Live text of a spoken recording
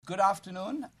Good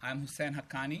afternoon. I'm Husain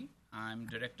Haqqani. I'm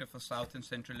Director for South and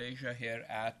Central Asia here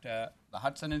at the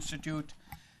Hudson Institute,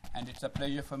 and it's a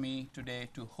pleasure for me today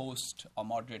to host or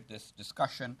moderate this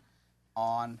discussion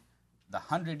on the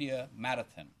 100-Year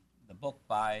Marathon, the book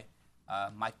by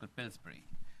Michael Pillsbury,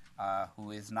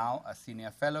 who is now a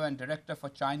Senior Fellow and Director for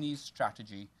Chinese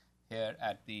Strategy here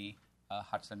at the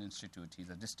Hudson Institute. He's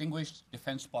a distinguished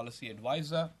defense policy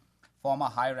advisor, former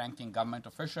high-ranking government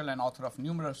official, and author of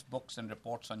numerous books and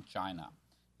reports on China.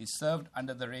 He served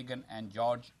under the Reagan and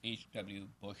George H.W.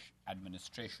 Bush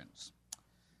administrations.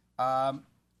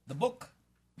 The book,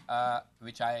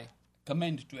 which I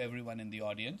commend to everyone in the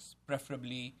audience,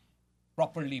 preferably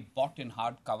properly bought in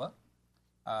hardcover,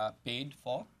 paid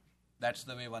for, that's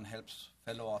the way one helps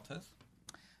fellow authors,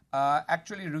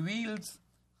 actually reveals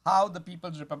how the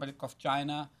People's Republic of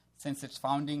China, since its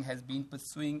founding, has been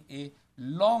pursuing a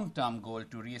long-term goal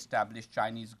to re-establish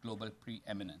Chinese global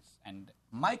preeminence. And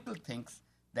Michael thinks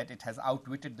that it has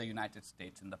outwitted the United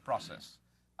States in the process.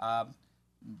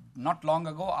 Not long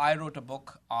ago, I wrote a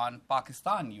book on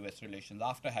Pakistan-U.S. relations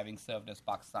after having served as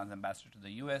Pakistan's ambassador to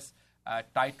the U.S.,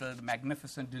 titled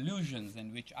Magnificent Delusions,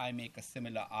 in which I make a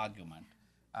similar argument.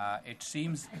 It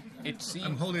seems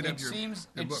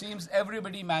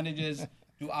everybody manages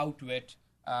to outwit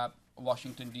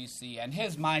Washington, D.C. And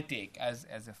here's my take as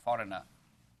a foreigner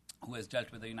who has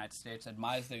dealt with the United States,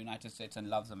 admires the United States, and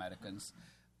loves Americans.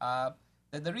 That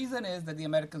the reason is that the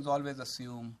Americans always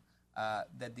assume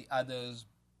that the others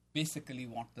basically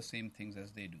want the same things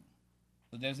as they do.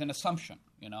 So there's an assumption,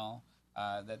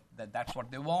 that that's what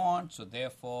they want. So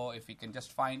therefore, if we can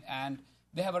just find, and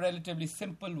they have a relatively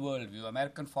simple worldview.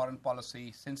 American foreign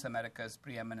policy, since America's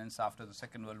preeminence after the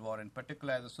Second World War, in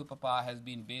particular as a superpower, has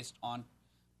been based on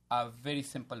a very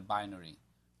simple binary.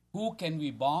 Who can we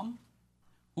bomb?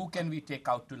 Who can we take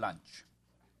out to lunch?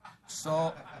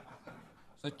 So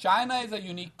China is a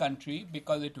unique country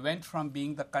because it went from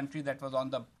being the country that was on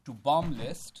the to bomb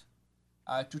list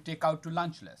to take out to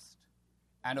lunch list.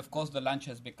 And of course, the lunch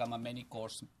has become a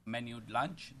many-course menued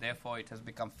lunch. Therefore, it has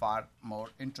become far more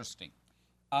interesting.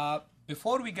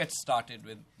 Before we get started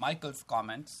with Michael's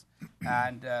comments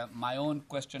and my own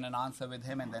question and answer with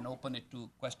him, and then open it to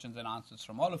questions and answers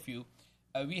from all of you,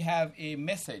 we have a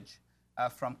message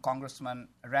from Congressman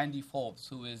Randy Forbes,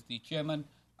 who is the chairman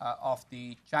of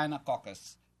the China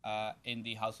caucus in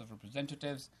the House of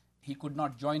Representatives. He could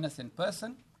not join us in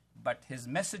person, but his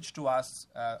message to us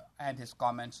and his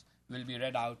comments will be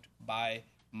read out by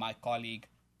my colleague,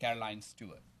 Caroline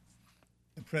Stewart.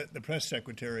 The press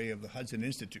secretary of the Hudson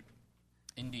Institute.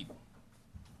 Indeed.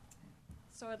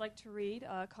 So I'd like to read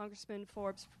Congressman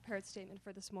Forbes' prepared statement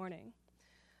for this morning.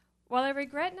 While I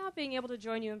regret not being able to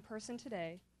join you in person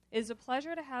today, it is a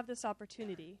pleasure to have this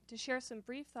opportunity to share some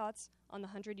brief thoughts on the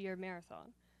 100-Year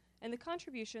Marathon and the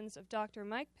contributions of Dr.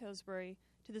 Mike Pillsbury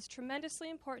to this tremendously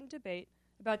important debate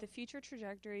about the future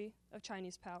trajectory of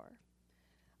Chinese power.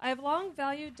 I have long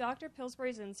valued Dr.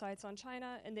 Pillsbury's insights on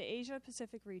China and the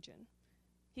Asia-Pacific region.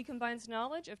 He combines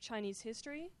knowledge of Chinese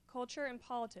history, culture, and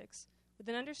politics with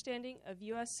an understanding of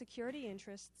U.S. security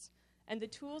interests and the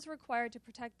tools required to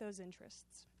protect those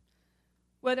interests.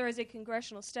 Whether as a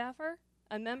congressional staffer,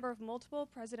 a member of multiple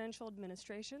presidential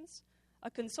administrations,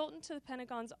 a consultant to the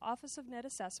Pentagon's Office of Net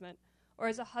Assessment, or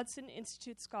as a Hudson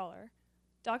Institute scholar,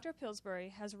 Dr. Pillsbury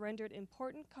has rendered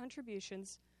important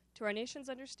contributions to our nation's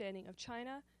understanding of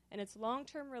China and its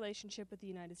long-term relationship with the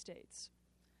United States.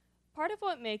 Part of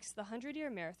what makes the 100-Year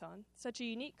Marathon such a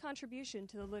unique contribution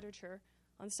to the literature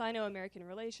on Sino-American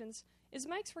relations is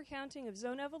Mike's recounting of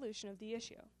zone evolution of the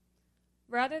issue.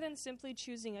 Rather than simply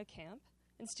choosing a camp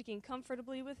and sticking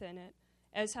comfortably within it,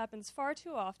 as happens far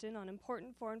too often on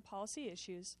important foreign policy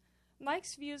issues,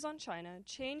 Mike's views on China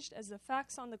changed as the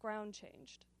facts on the ground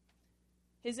changed.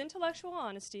 His intellectual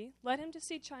honesty led him to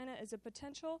see China as a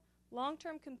potential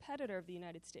long-term competitor of the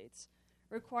United States,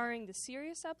 requiring the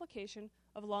serious application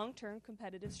of long-term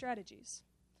competitive strategies.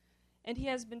 And he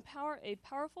has been a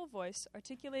powerful voice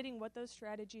articulating what those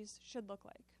strategies should look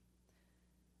like.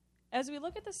 As we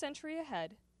look at the century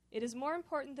ahead, it is more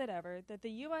important than ever that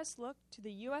the U.S. look to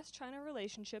the U.S.-China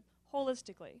relationship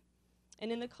holistically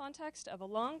and in the context of a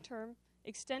long-term,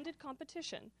 extended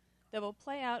competition that will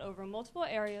play out over multiple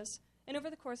areas and over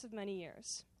the course of many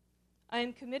years. I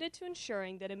am committed to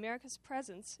ensuring that America's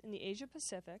presence in the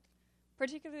Asia-Pacific,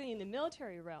 particularly in the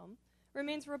military realm,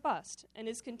 remains robust and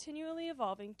is continually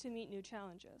evolving to meet new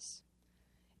challenges.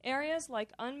 Areas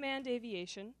like unmanned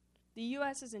aviation, the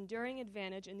U.S.'s enduring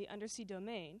advantage in the undersea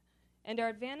domain, and our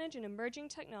advantage in emerging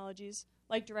technologies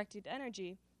like directed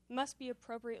energy must be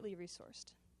appropriately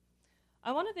resourced.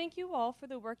 I want to thank you all for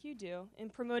the work you do in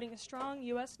promoting a strong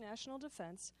U.S. national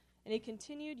defense and a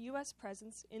continued U.S.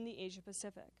 presence in the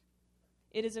Asia-Pacific.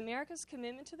 It is America's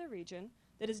commitment to the region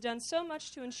that has done so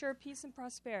much to ensure peace and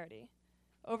prosperity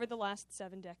over the last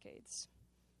 7 decades.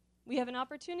 We have an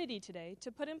opportunity today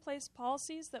to put in place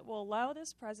policies that will allow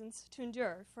this presence to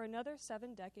endure for another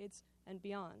 7 decades and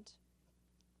beyond.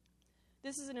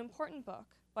 This is an important book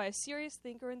by a serious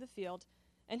thinker in the field,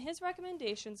 and his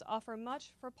recommendations offer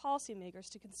much for policymakers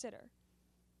to consider.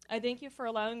 I thank you for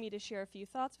allowing me to share a few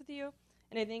thoughts with you,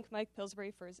 and I thank Mike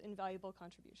Pillsbury for his invaluable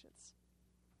contributions.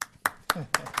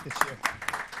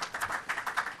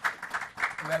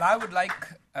 Well, I would like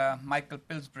Michael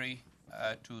Pillsbury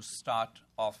to start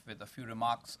off with a few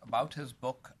remarks about his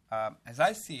book. As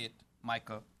I see it,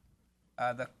 Michael,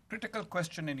 the critical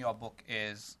question in your book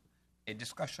is a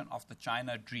discussion of the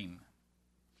China dream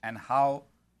and how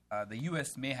the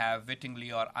U.S. may have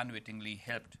wittingly or unwittingly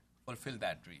helped fulfill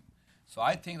that dream. So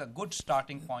I think a good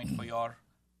starting point for your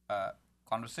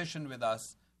conversation with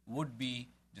us would be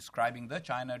describing the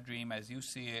China dream as you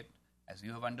see it, as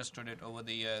you have understood it over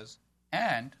the years,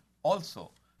 and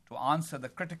also to answer the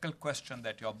critical question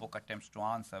that your book attempts to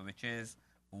answer, which is,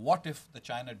 what if the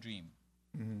China dream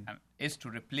is to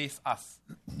replace us,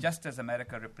 just as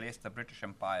America replaced the British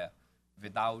Empire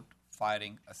without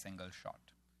firing a single shot?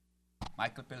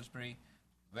 Michael Pillsbury,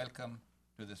 welcome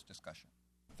to this discussion.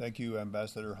 Thank you,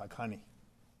 Ambassador Haqqani.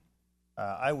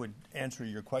 I would answer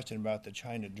your question about the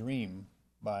China dream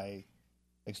by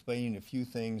explaining a few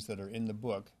things that are in the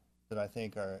book that I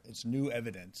think it's new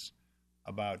evidence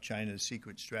about China's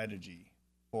secret strategy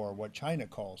for what China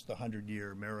calls the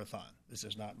 100-year marathon. This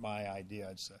is not my idea.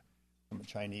 It's from a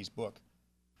Chinese book.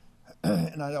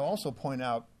 And I'll also point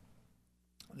out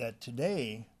that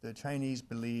today the Chinese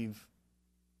believe,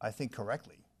 I think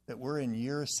correctly, that we're in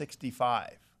year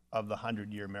 65 of the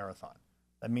 100-year marathon.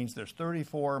 That means there's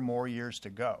 34 more years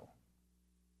to go.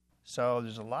 So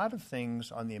there's a lot of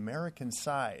things on the American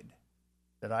side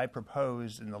that I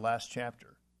proposed in the last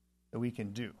chapter that we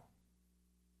can do.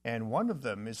 And one of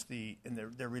them is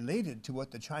they're related to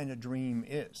what the China dream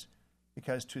is.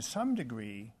 Because to some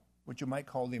degree, what you might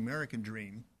call the American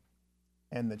dream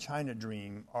and the China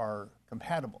dream are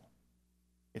compatible.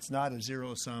 It's not a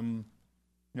zero-sum,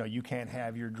 you can't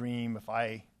have your dream if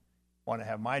I want to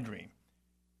have my dream.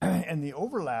 And the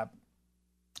overlap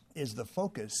is the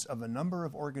focus of a number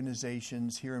of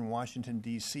organizations here in Washington,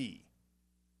 D.C.,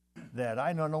 that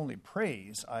I not only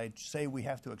praise, I say we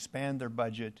have to expand their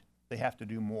budget, they have to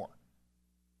do more.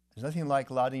 There's nothing like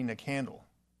lighting a candle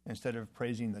instead of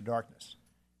praising the darkness.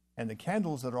 And the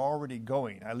candles that are already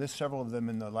going, I list several of them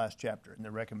in the last chapter in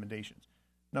the recommendations.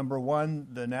 Number one,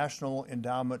 the National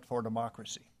Endowment for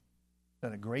Democracy.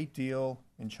 Done a great deal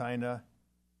in China,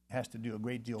 has to do a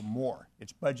great deal more.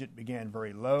 Its budget began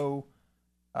very low.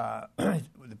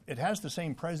 It has the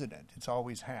same president it's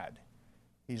always had.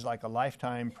 He's like a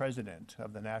lifetime president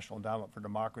of the National Endowment for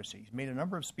Democracy. He's made a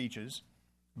number of speeches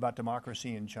about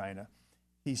democracy in China.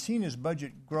 He's seen his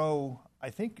budget grow,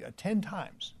 I think, 10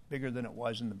 times bigger than it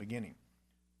was in the beginning.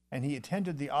 And he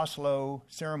attended the Oslo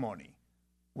ceremony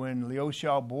when Liu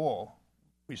Xiaobo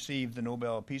received the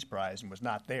Nobel Peace Prize and was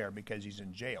not there because he's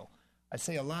in jail. I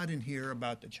say a lot in here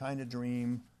about the China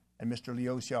dream and Mr.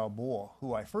 Liu Xiaobo,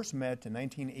 who I first met in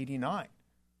 1989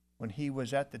 when he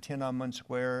was at the Tiananmen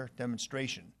Square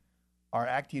demonstration. Our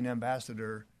acting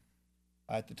ambassador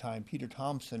at the time, Peter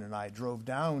Thompson, and I drove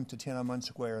down to Tiananmen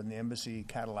Square in the embassy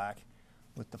Cadillac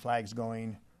with the flags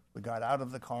going. We got out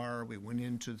of the car. We went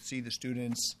in to see the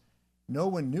students. No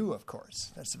one knew, of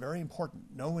course. That's very important.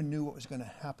 No one knew what was going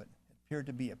to happen. It appeared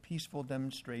to be a peaceful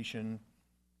demonstration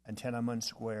in Tiananmen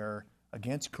Square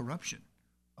against corruption,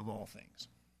 of all things.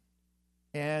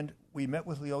 And we met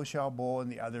with Liu Xiaobo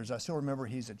and the others. I still remember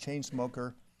he's a chain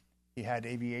smoker. He had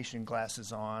aviation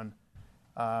glasses on.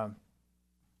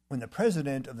 When the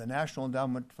president of the National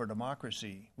Endowment for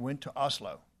Democracy went to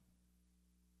Oslo,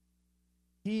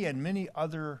 he and many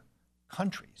other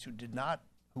countries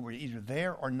who were either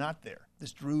there or not there,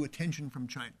 this drew attention from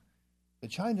China. The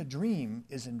China dream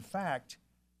is, in fact,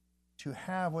 to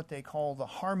have what they call the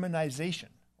harmonization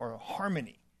or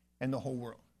harmony in the whole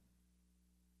world.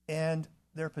 And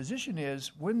their position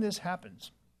is, when this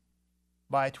happens,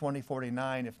 by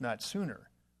 2049, if not sooner,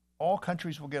 all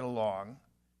countries will get along,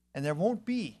 and there won't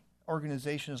be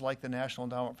organizations like the National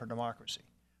Endowment for Democracy.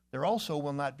 There also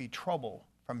will not be trouble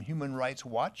from Human Rights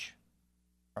Watch,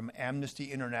 from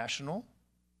Amnesty International,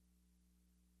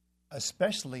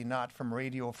 especially not from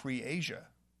Radio Free Asia,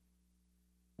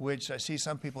 which I see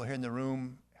some people here in the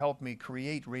room helped me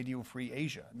create Radio Free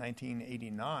Asia in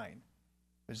 1989,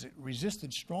 because it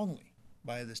resisted strongly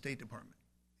by the State Department.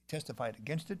 They testified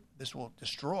against it. This will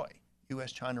destroy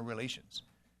U.S.-China relations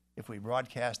if we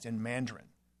broadcast in Mandarin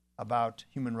about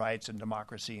human rights and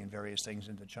democracy and various things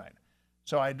into China.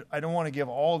 So I don't want to give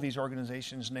all these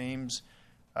organizations names.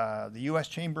 The U.S.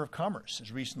 Chamber of Commerce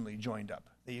has recently joined up.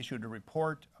 They issued a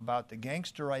report about the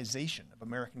gangsterization of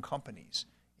American companies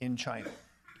in China,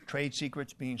 trade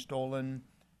secrets being stolen,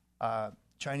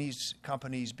 Chinese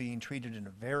companies being treated in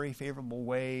a very favorable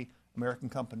way, American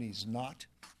companies not.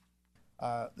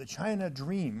 The China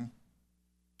dream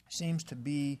seems to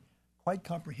be quite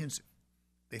comprehensive.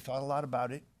 They thought a lot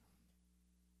about it.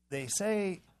 They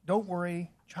say, don't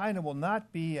worry, China will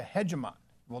not be a hegemon,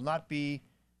 will not be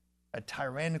a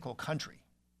tyrannical country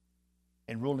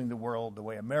in ruling the world the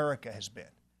way America has been.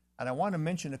 And I want to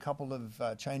mention a couple of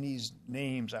Chinese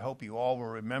names I hope you all will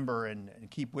remember and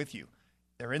keep with you.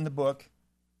 They're in the book,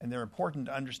 and they're important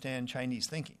to understand Chinese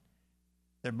thinking.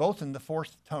 They're both in the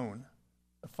fourth tone,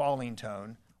 the falling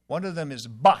tone. One of them is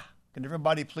Ba. Can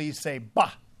everybody please say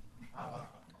Ba?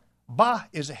 Ba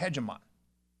is a hegemon.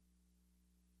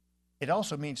 It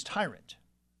also means tyrant.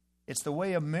 It's the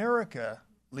way America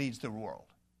leads the world.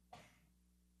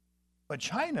 But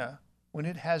China, when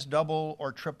it has double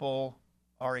or triple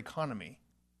our economy,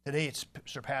 today it's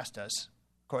surpassed us,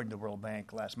 according to the World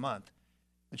Bank last month.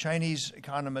 The Chinese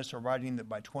economists are writing that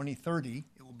by 2030,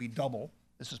 it will be double.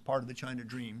 This is part of the China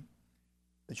dream.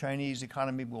 The Chinese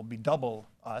economy will be double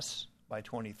us by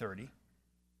 2030.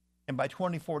 And by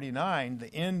 2049,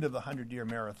 the end of the 100-year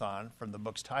marathon, from the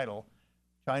book's title,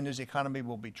 China's economy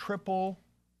will be triple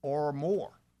or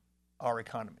more our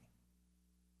economy.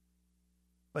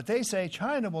 But they say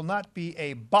China will not be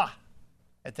a Ba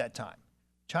at that time.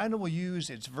 China will use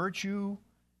its virtue,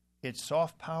 its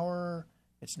soft power,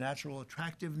 its natural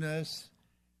attractiveness,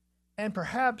 and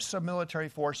perhaps some military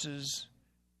forces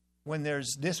when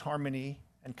there's disharmony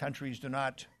and countries do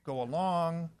not go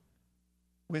along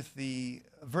with the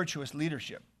virtuous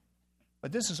leadership.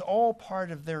 But this is all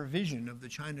part of their vision of the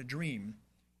China dream,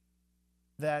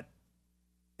 that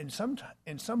in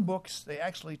some books they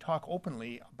actually talk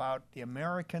openly about the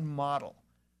American model,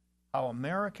 how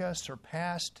America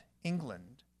surpassed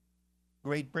England,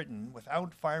 Great Britain,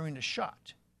 without firing a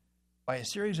shot, by a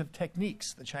series of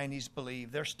techniques the Chinese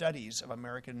believe their studies of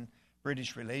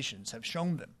American-British relations have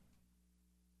shown them.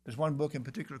 There's one book in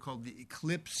particular called The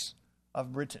Eclipse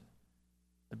of Britain,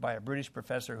 by a British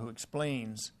professor who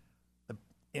explains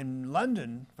in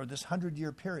London, for this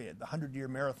 100-year period, the 100-year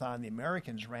marathon the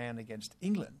Americans ran against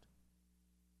England,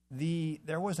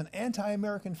 there was an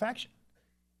anti-American faction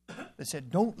that said,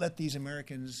 don't let these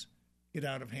Americans get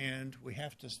out of hand. We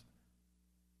have to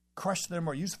crush them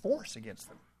or use force against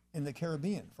them. In the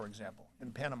Caribbean, for example,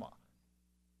 in Panama,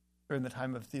 during the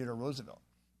time of Theodore Roosevelt.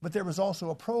 But there was also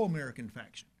a pro-American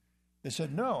faction that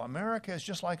said, no, America is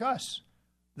just like us.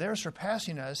 Their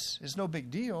surpassing us is no big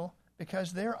deal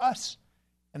because they're us.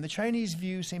 And the Chinese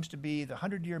view seems to be the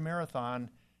 100-year marathon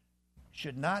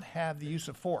should not have the use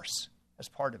of force as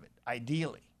part of it,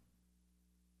 ideally.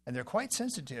 And they're quite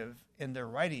sensitive in their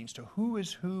writings to who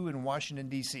is who in Washington,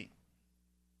 D.C.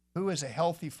 Who is a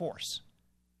healthy force,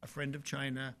 a friend of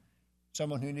China,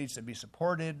 someone who needs to be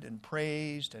supported and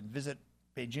praised and visit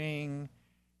Beijing,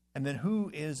 and then who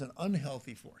is an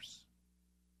unhealthy force,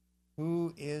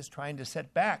 who is trying to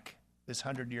set back this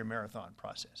 100-year marathon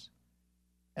process.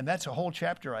 And that's a whole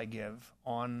chapter I give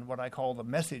on what I call the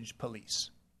message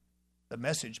police, that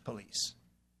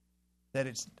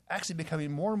it's actually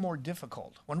becoming more and more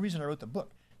difficult. One reason I wrote the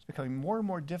book, it's becoming more and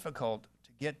more difficult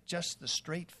to get just the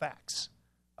straight facts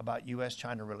about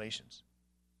U.S.-China relations,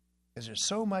 because there's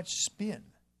so much spin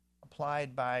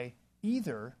applied by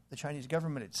either the Chinese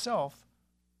government itself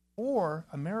or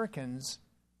Americans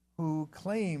who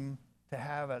claim to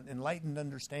have an enlightened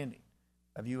understanding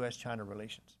of U.S.-China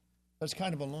relations. That's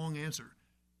kind of a long answer,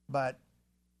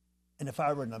 and if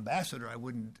I were an ambassador, I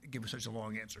wouldn't give such a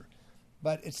long answer.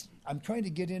 But I'm trying to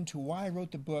get into why I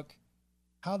wrote the book,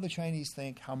 how the Chinese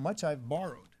think, how much I've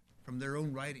borrowed from their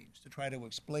own writings to try to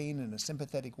explain in a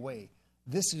sympathetic way.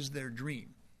 This is their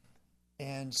dream.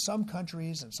 And some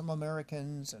countries and some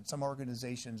Americans and some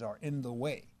organizations are in the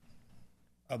way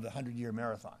of the 100-year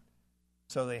marathon.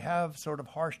 So they have sort of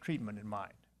harsh treatment in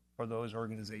mind for those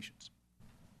organizations.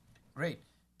 Great.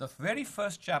 The very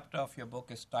first chapter of your book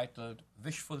is titled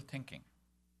Wishful Thinking.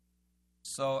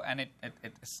 So, and it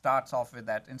starts off with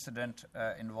that incident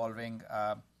involving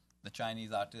the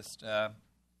Chinese artist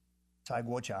Cai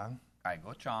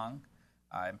Guoqiang.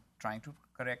 I'm trying to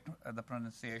correct the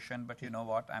pronunciation, but you know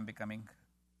what? I'm becoming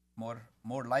more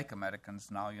like Americans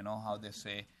now. You know how they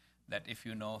say that if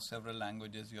you know several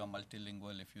languages, you're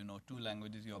multilingual. If you know 2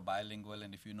 languages, you're bilingual.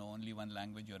 And if you know only 1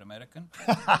 language, you're American.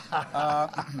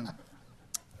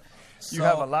 You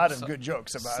have a lot of good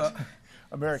jokes about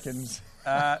Americans.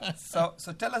 So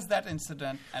tell us that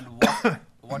incident and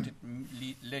what it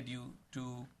led you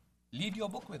to lead your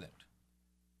book with it.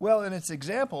 Well, and it's an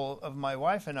example of my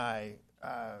wife and I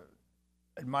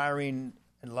admiring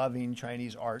and loving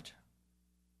Chinese art.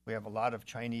 We have a lot of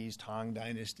Chinese Tang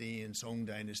Dynasty and Song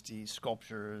Dynasty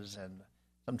sculptures, and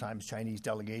sometimes Chinese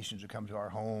delegations who come to our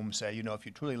home say, you know, if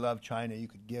you truly love China, you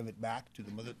could give it back to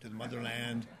the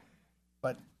motherland.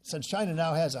 But since China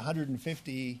now has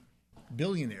 150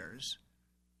 billionaires,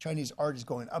 Chinese art is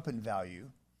going up in value.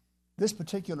 This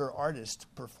particular artist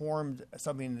performed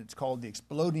something that's called the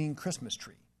Exploding Christmas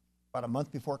Tree. About a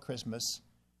month before Christmas,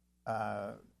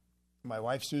 my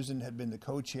wife Susan had been the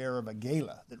co-chair of a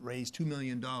gala that raised $2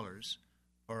 million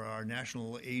for our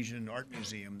National Asian Art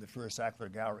Museum, the Fuhrer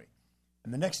Sackler Gallery.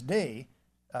 And the next day,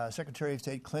 Secretary of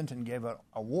State Clinton gave an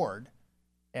award,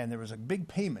 and there was a big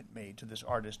payment made to this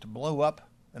artist to blow up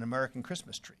an American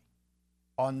Christmas tree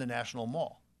on the National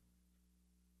Mall.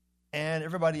 And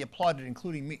everybody applauded,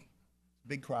 including me.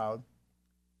 Big crowd,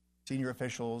 senior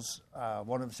officials.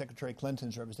 One of Secretary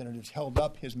Clinton's representatives held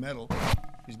up his medal.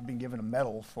 He's been given a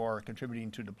medal for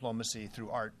contributing to diplomacy through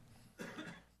art.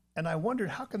 And I wondered,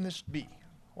 how can this be?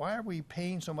 Why are we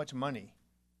paying so much money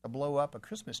to blow up a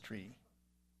Christmas tree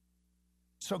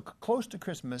so close to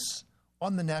Christmas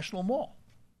on the National Mall?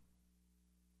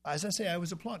 As I say, I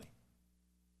was applauding.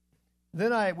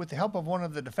 Then with the help of one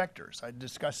of the defectors, I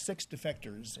discussed 6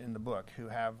 defectors in the book who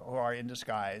are in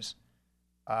disguise.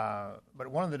 But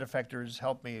one of the defectors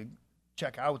helped me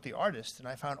check out the artist, and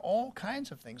I found all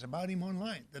kinds of things about him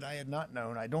online that I had not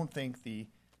known. I don't think the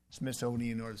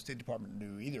Smithsonian or the State Department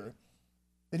knew either.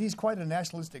 That he's quite a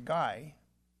nationalistic guy.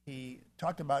 He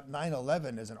talked about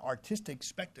 9/11 as an artistic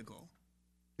spectacle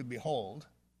to behold.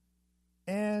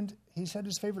 And he said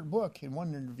his favorite book in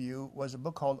one interview was a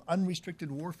book called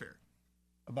Unrestricted Warfare,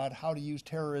 about how to use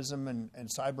terrorism and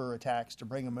cyber attacks to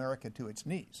bring America to its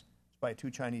knees. It's by 2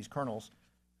 Chinese colonels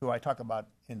who I talk about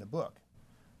in the book.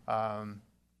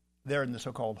 They're in the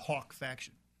so-called Hawk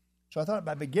faction. So I thought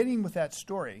by beginning with that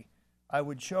story, I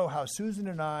would show how Susan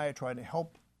and I try to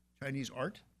help Chinese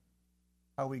art,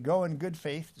 how we go in good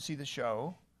faith to see the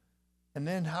show, and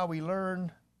then how we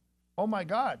learn, oh my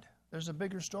God, there's a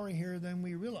bigger story here than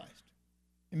we realized.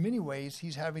 In many ways,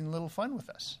 he's having a little fun with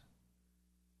us.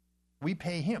 We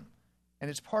pay him. And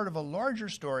it's part of a larger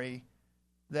story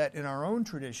that in our own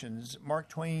traditions, Mark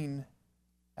Twain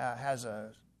has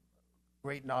a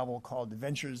great novel called The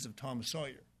Adventures of Tom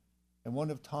Sawyer. And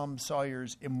one of Tom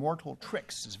Sawyer's immortal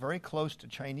tricks is very close to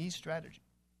Chinese strategy.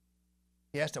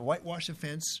 He has to whitewash a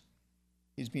fence.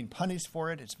 He's being punished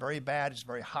for it. It's very bad. It's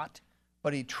very hot.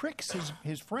 But he tricks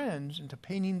his friends into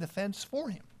painting the fence for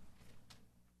him.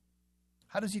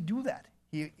 How does he do that?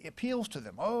 He appeals to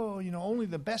them. Oh, only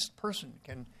the best person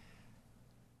can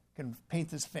paint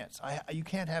this fence. You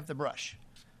can't have the brush.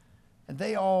 And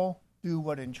they all do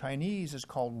what in Chinese is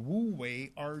called wu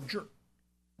wei er zhi.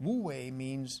 Wu wei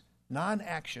means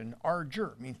non-action. Er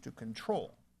zhi means to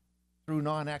control through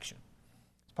non-action.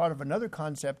 It's part of another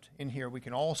concept in here we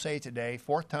can all say today,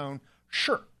 4th tone,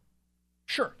 sure.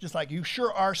 Sure, just like you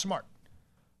sure are smart.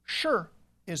 Sure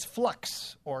is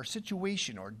flux or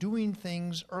situation or doing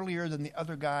things earlier than the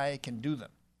other guy can do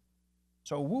them.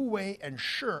 So Wu Wei and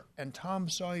Sure and Tom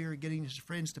Sawyer getting his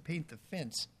friends to paint the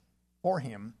fence for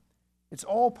him, it's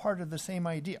all part of the same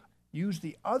idea. Use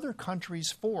the other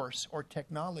country's force or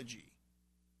technology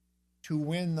to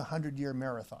win the 100-year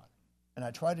marathon. And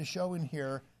I try to show in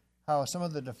here how some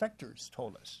of the defectors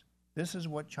told us this is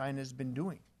what China's been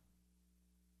doing.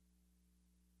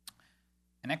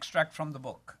 An extract from the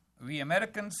book. We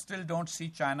Americans still don't see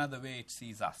China the way it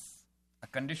sees us, a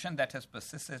condition that has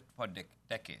persisted for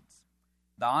decades.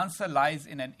 The answer lies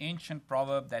in an ancient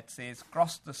proverb that says,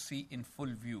 cross the sea in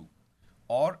full view,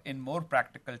 or in more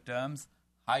practical terms,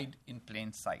 hide in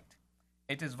plain sight.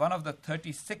 It is one of the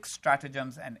 36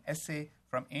 stratagems and essay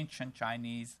from ancient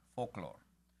Chinese folklore.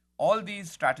 All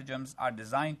these stratagems are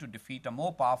designed to defeat a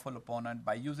more powerful opponent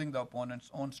by using the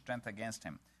opponent's own strength against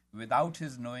him, without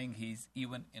his knowing he's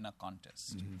even in a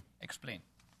contest. Mm-hmm. Explain.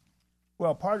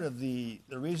 Well, part of the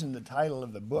reason the title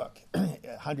of the book,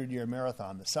 100-Year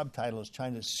Marathon, the subtitle is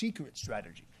China's Secret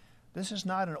Strategy. This is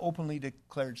not an openly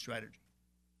declared strategy.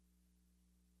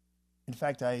 In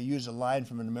fact, I use a line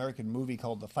from an American movie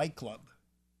called The Fight Club,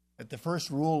 that the first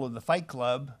rule of the Fight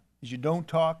Club is you don't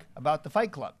talk about the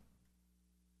Fight Club.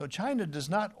 So China does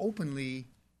not openly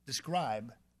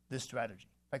describe this strategy.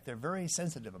 In fact, they're very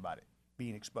sensitive about it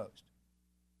being exposed.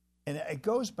 And it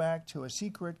goes back to a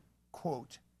secret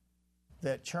quote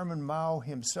that Chairman Mao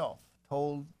himself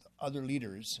told other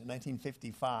leaders in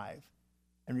 1955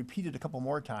 and repeated a couple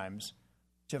more times,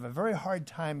 which have a very hard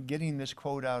time getting this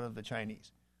quote out of the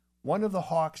Chinese. One of the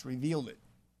hawks revealed it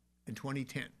in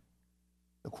 2010.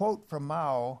 The quote from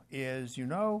Mao is,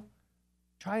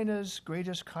 China's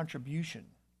greatest contribution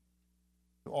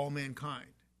to all mankind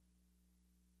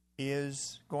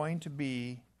is going to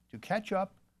be to catch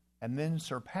up and then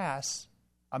surpass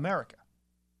America.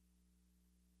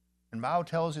 And Mao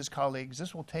tells his colleagues,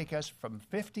 this will take us from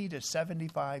 50 to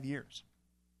 75 years.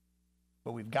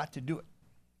 But we've got to do it.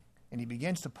 And he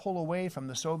begins to pull away from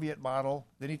the Soviet model.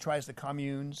 Then he tries the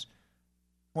communes.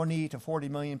 20 to 40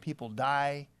 million people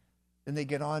die. Then they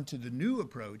get on to the new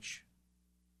approach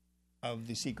of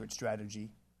the secret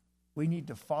strategy. We need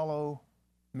to follow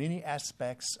many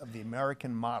aspects of the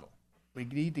American model. We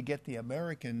need to get the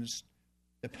Americans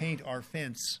to paint our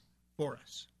fence for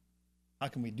us. How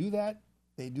can we do that?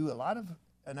 They do a lot of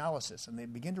analysis, and they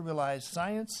begin to realize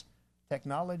science,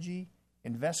 technology,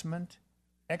 investment,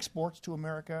 exports to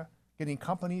America, getting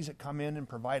companies that come in and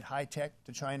provide high tech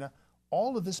to China,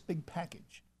 all of this big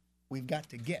package we've got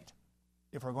to get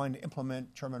if we're going to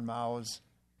implement Chairman Mao's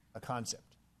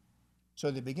concept.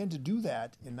 So they begin to do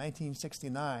that in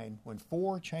 1969 when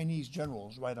 4 Chinese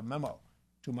generals write a memo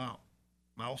to Mao.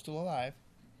 Mao's still alive.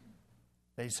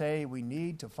 They say we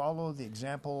need to follow the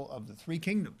example of the 3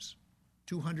 kingdoms,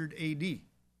 200 AD. We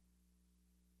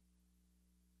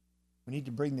need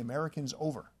to bring the Americans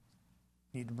over.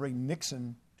 We need to bring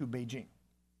Nixon to Beijing.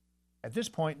 At this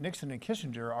point, Nixon and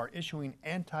Kissinger are issuing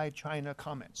anti-China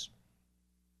comments.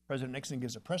 President Nixon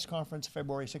gives a press conference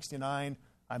February 69.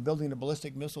 I'm building a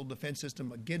ballistic missile defense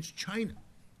system against China,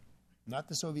 not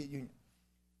the Soviet Union.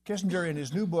 Kissinger, in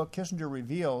his new book, Kissinger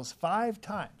reveals 5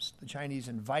 times the Chinese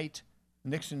invite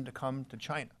Nixon to come to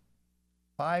China.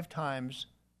 5 times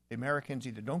the Americans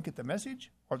either don't get the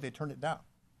message or they turn it down.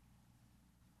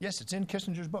 Yes, it's in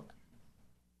Kissinger's book.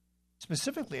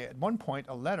 Specifically, at one point,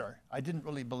 a letter, I didn't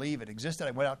really believe it existed.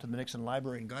 I went out to the Nixon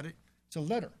library and got it. It's a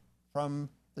letter from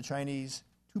the Chinese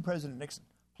to President Nixon.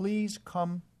 Please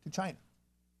come to China.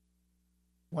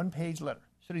 1-page letter,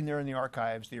 sitting there in the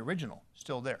archives, the original,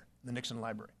 still there, in the Nixon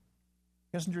library.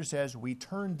 Kissinger says, we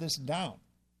turned this down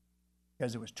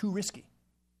because it was too risky.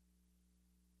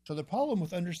 So the problem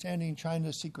with understanding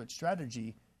China's secret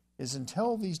strategy is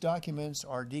until these documents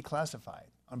are declassified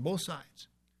on both sides,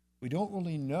 we don't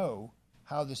really know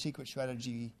how the secret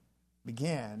strategy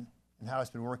began and how it's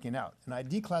been working out. And I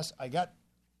got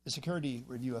the security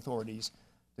review authorities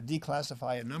to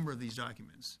declassify a number of these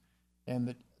documents. And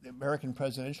the American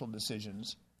presidential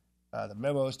decisions, the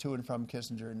memos to and from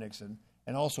Kissinger and Nixon,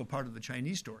 and also part of the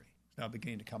Chinese story is now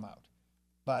beginning to come out.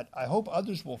 But I hope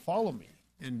others will follow me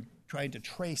in trying to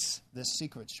trace this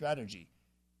secret strategy.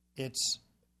 It's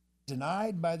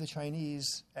denied by the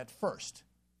Chinese at first.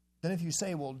 Then if you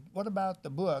say, well, what about the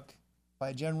book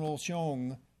by General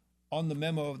Xiong on the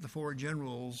memo of the 4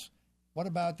 generals? What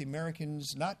about the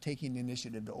Americans not taking the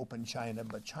initiative to open China,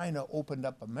 but China opened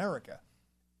up America?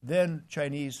 Then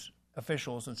Chinese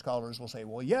officials and scholars will say,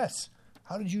 well, yes,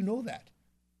 how did you know that?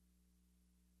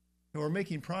 And we're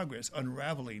making progress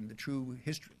unraveling the true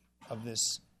history of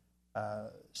this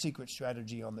secret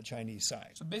strategy on the Chinese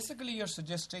side. So basically you're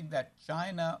suggesting that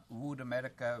China wooed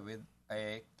America with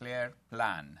a clear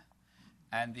plan,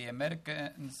 and the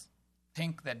Americans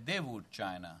think that they wooed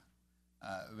China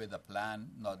with a plan,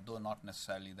 though not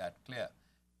necessarily that clear.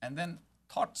 And then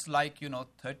thoughts like,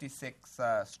 36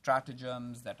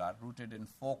 stratagems that are rooted in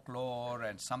folklore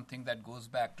and something that goes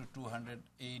back to 200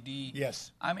 AD.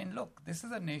 Yes. I mean, look, this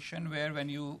is a nation where when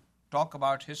you talk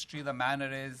about history, the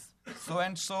manner is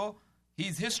so-and-so,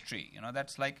 he's history.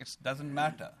 That's like it doesn't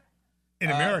matter. In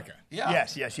America. Yeah.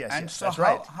 Yes. And so that's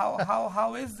right.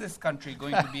 how is this country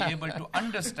going to be able to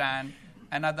understand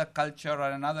another culture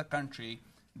or another country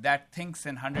that thinks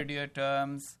in 100-year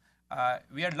terms?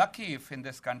 We are lucky if in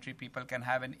this country people can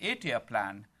have an 8-year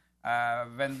plan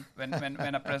when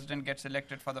a president gets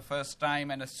elected for the first time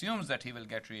and assumes that he will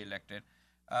get re-elected.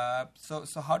 So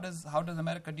how does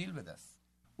America deal with this?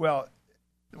 Well,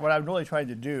 what I'm really trying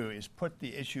to do is put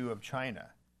the issue of China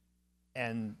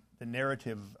and the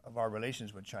narrative of our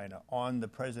relations with China on the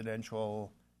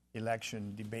presidential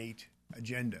election debate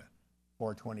agenda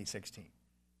for 2016.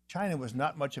 China was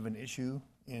not much of an issue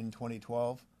in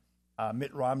 2012.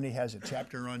 Mitt Romney has a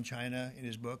chapter on China in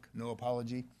his book, No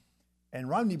Apology. And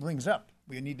Romney brings up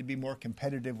we need to be more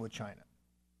competitive with China.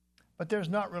 But there's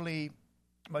not really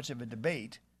much of a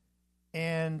debate.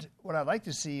 And what I'd like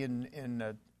to see in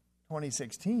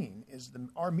 2016 is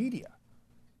our media,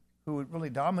 who would really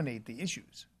dominate the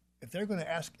issues if they're going to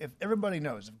ask, if everybody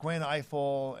knows, if Gwen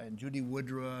Ifill and Judy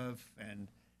Woodruff and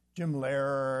Jim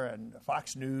Lehrer and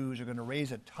Fox News are going to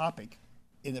raise a topic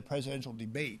in the presidential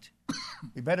debate,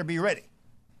 we better be ready.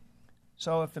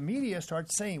 So if the media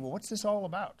starts saying, well, what's this all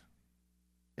about?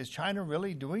 Is China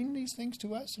really doing these things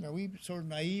to us? And are we sort of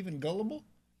naive and gullible?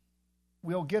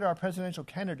 We'll get our presidential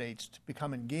candidates to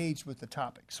become engaged with the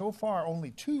topic. So far, only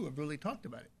 2 have really talked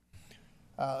about it.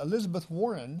 Elizabeth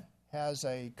Warren has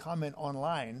a comment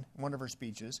online in one of her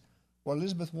speeches where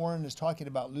Elizabeth Warren is talking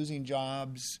about losing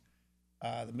jobs,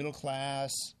 the middle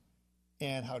class,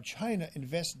 and how China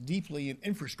invests deeply in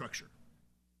infrastructure.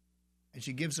 And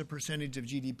she gives a percentage of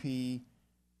GDP.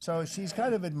 So she's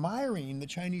kind of admiring the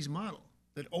Chinese model,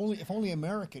 that if only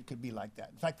America could be like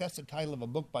that. In fact, that's the title of a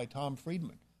book by Tom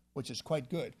Friedman, which is quite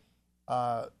good.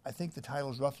 I think the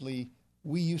title is roughly,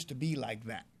 We Used to Be Like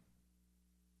That.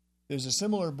 There's a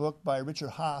similar book by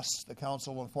Richard Haas, the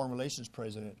Council on Foreign Relations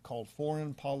president, called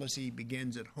Foreign Policy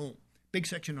Begins at Home. Big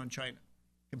section on China,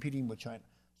 competing with China.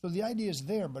 So the idea is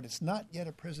there, but it's not yet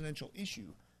a presidential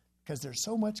issue because there's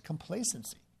so much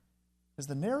complacency. Because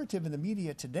the narrative in the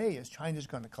media today is China's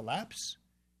going to collapse.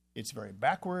 It's very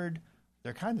backward.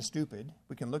 They're kind of stupid.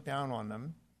 We can look down on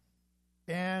them.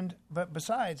 But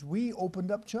besides, we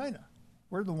opened up China.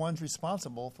 We're the ones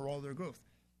responsible for all their growth.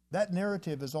 That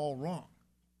narrative is all wrong,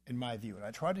 in my view. And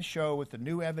I try to show with the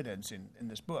new evidence in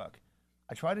this book,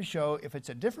 I try to show if it's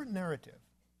a different narrative,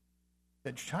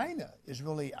 that China is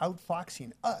really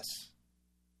outfoxing us,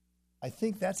 I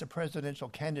think that's a presidential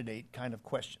candidate kind of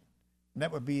question. And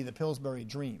that would be the Pillsbury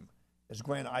dream, as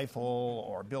Gwen Ifill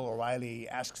or Bill O'Reilly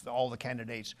asks all the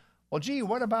candidates, well, gee,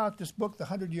 what about this book, The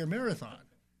 100-Year Marathon?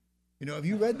 Have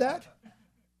you read that?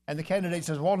 And the candidate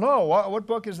says, well, no, what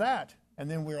book is that? And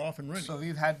then we're off and running. So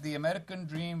we've had the American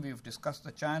dream, we've discussed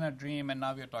the China dream, and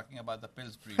now we're talking about the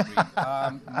Pillsbury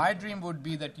dream. My dream would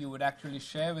be that you would actually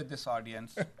share with this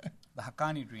audience, the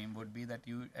Haqqani dream would be that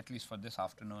you, at least for this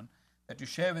afternoon, that you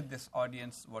share with this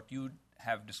audience what you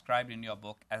have described in your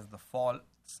book as the false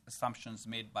assumptions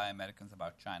made by Americans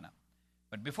about China.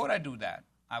 But before I do that,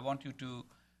 I want you to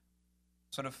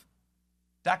sort of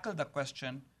tackle the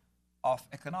question of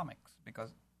economics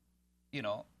because,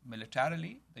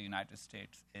 militarily, the United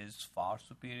States is far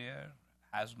superior,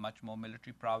 has much more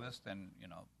military prowess than,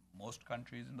 most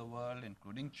countries in the world,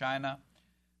 including China.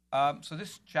 So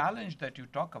this challenge that you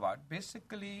talk about,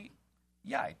 basically,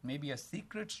 it may be a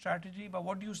secret strategy, but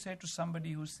what do you say to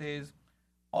somebody who says,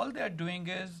 all they're doing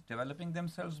is developing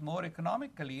themselves more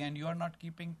economically and you're not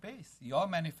keeping pace. Your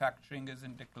manufacturing is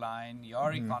in decline,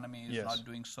 your economy is not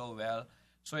doing so well.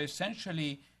 So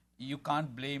essentially, you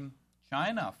can't blame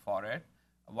China for it.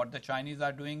 What the Chinese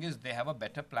are doing is they have a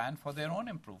better plan for their own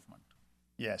improvement.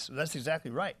 Yes, that's exactly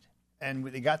right. And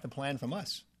they got the plan from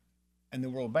us and the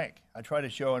World Bank. I try to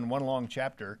show in one long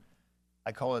chapter,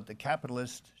 I call it the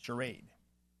capitalist charade.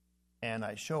 And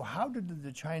I show how did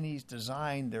the Chinese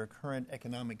design their current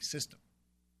economic system.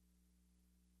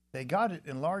 They got it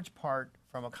in large part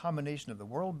from a combination of the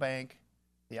World Bank,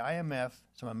 the IMF,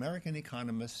 some American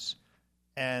economists,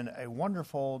 and a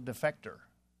wonderful defector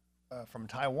from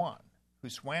Taiwan who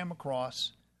swam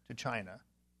across to China,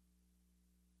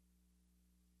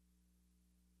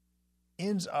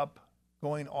 ends up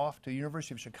going off to the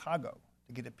University of Chicago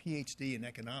to get a PhD in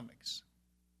economics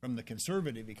from the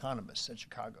conservative economists at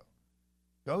Chicago.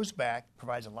 Goes back,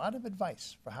 provides a lot of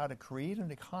advice for how to create an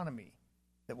economy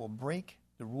that will break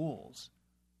the rules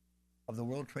of the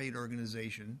World Trade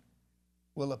Organization,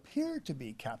 will appear to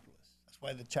be capitalist. That's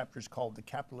why the chapter is called The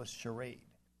Capitalist Charade.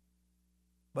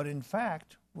 But in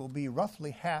fact, will be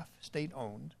roughly half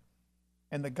state-owned,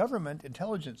 and the government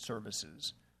intelligence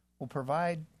services will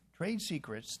provide trade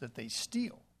secrets that they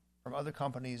steal from other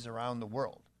companies around the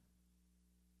world,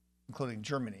 including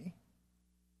Germany,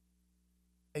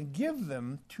 and give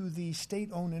them to the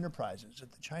state-owned enterprises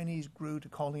that the Chinese grew to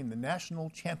calling the national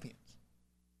champions.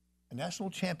 A national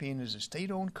champion is a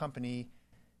state-owned company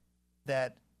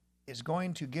that is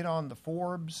going to get on the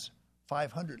Forbes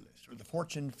 500 list or the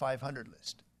Fortune 500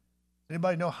 list.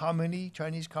 Anybody know how many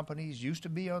Chinese companies used to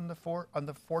be on the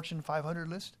Fortune 500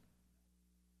 list?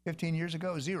 15 years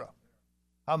ago, 0.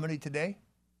 How many today?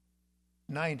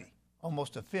 90.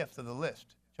 Almost a fifth of the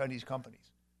list, Chinese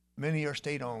companies. Many are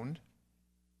state-owned.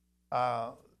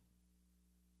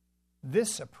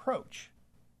 This approach,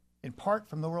 in part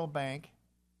from the World Bank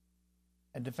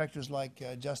and defectors like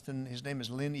Justin, his name is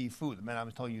Lin Yifu, the man I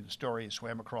was telling you the story, he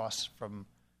swam across from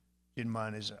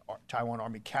Jinmen, is a Taiwan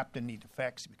Army captain, he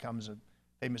defects, he becomes a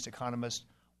famous economist.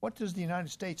 What does the United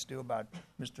States do about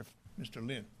Mr.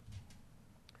 Lin?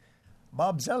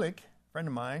 Bob Zoellick, a friend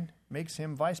of mine, makes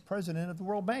him vice president of the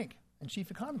World Bank and chief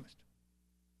economist.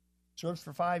 Serves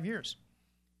for 5 years.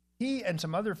 He and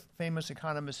some other famous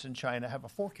economists in China have a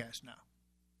forecast now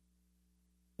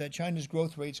that China's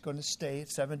growth rate is going to stay at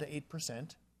 7 to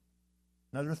 8%,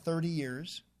 another 30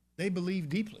 years. They believe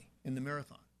deeply in the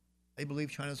marathon. They believe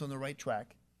China's on the right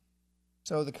track.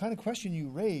 So the kind of question you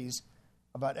raise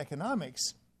about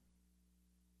economics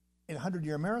in a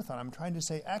 100-year marathon, I'm trying to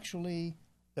say, actually,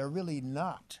 they're really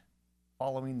not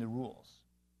following the rules.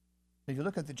 If you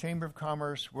look at the Chamber of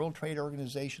Commerce, World Trade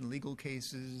Organization legal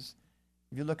cases,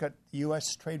 if you look at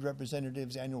U.S. Trade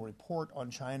Representative's annual report on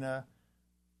China,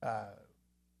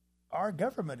 our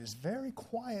government is very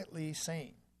quietly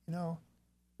saying,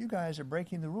 you guys are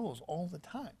breaking the rules all the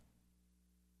time.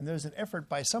 And there's an effort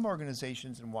by some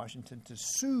organizations in Washington to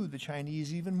sue the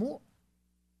Chinese even more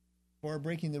for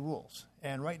breaking the rules.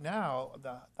 And right now,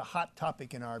 the hot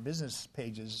topic in our business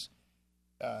pages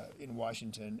in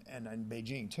Washington and in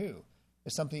Beijing too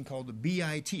is something called the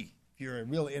BIT. If you're a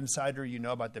real insider, you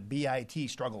know about the BIT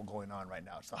struggle going on right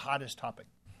now. It's the hottest topic.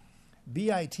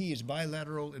 BIT is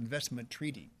Bilateral Investment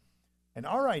Treaty. And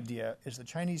our idea is the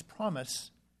Chinese promise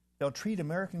they'll treat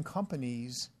American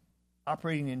companies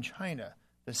operating in China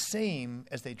the same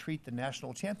as they treat the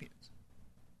national champions.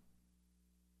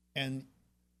 And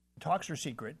talks are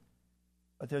secret,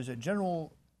 but there's a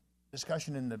general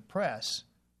discussion in the press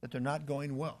that they're not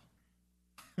going well.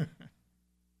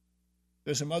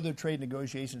 There's some other trade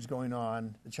negotiations going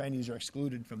on. The Chinese are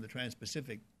excluded from the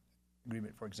Trans-Pacific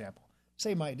Agreement, for example.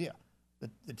 Same idea.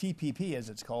 The TPP, as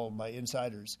it's called by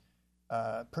insiders,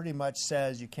 pretty much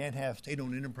says you can't have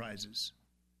state-owned enterprises,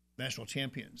 national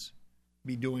champions,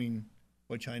 be doing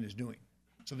what China's doing.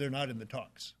 So they're not in the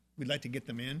talks. We'd like to get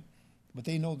them in, but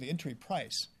they know the entry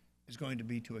price is going to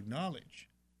be to acknowledge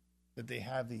that they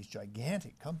have these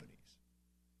gigantic companies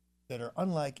that are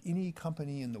unlike any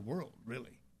company in the world,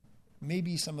 really.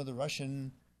 Maybe some of the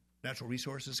Russian natural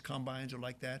resources combines are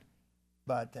like that,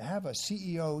 but to have a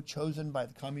CEO chosen by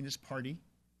the Communist Party,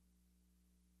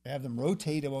 to have them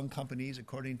rotate among companies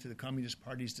according to the Communist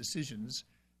Party's decisions,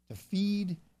 to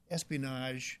feed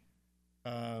espionage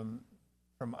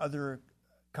from other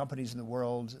companies in the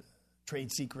world,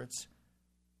 trade secrets,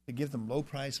 to give them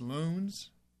low-price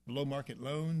loans, below-market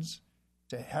loans,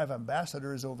 to have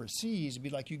ambassadors overseas. It'd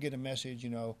be like you get a message,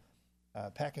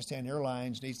 Pakistan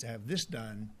Airlines needs to have this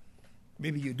done.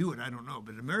 Maybe you do it, I don't know.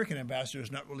 But an American ambassador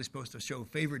is not really supposed to show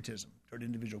favoritism toward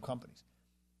individual companies.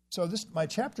 So my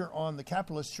chapter on the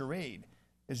capitalist charade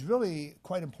is really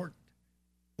quite important.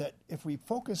 That if we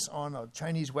focus on a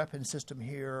Chinese weapon system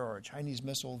here or a Chinese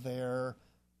missile there,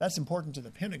 that's important to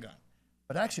the Pentagon.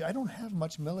 But actually, I don't have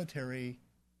much military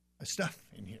stuff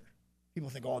in here. People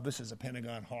think, this is a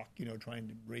Pentagon hawk, trying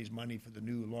to raise money for the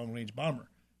new long-range bomber.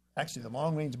 Actually, the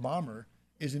long-range bomber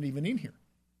isn't even in here.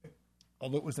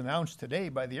 Although it was announced today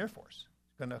by the Air Force.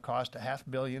 It's going to cost $500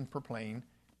 million per plane,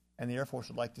 and the Air Force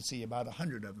would like to see about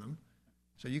 100 of them.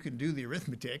 So you can do the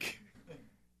arithmetic.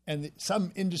 And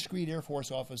some indiscreet Air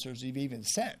Force officers have even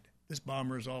said this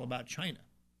bomber is all about China,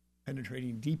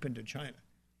 penetrating deep into China,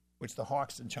 which the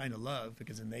hawks in China love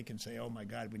because then they can say, oh, my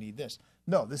God, we need this.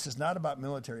 No, this is not about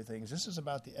military things. This is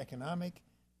about the economic,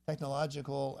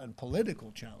 technological, and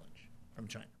political challenge from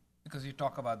China. Because you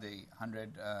talk about the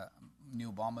 100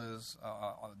 new bombers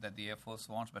that the Air Force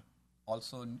wants, but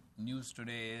also news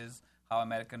today is how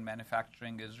American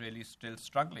manufacturing is really still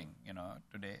struggling,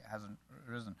 today hasn't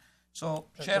risen. So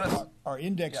share us. Our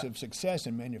index of success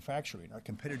in manufacturing, our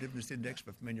competitiveness index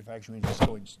for manufacturing is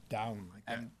going down like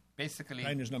that. And basically,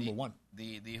 China's number one.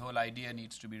 The whole idea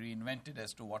needs to be reinvented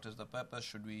as to what is the purpose.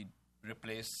 Should we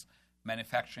replace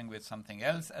manufacturing with something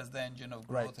else as the engine of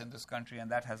growth in this country?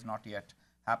 And that has not yet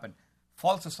happened.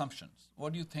 False assumptions.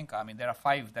 What do you think? I mean, there are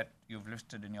 5 that you've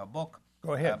listed in your book.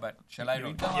 Go ahead. But shall I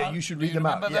read them? Yeah, you should read them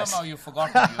out. Do you remember them or you've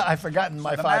forgotten? I've forgotten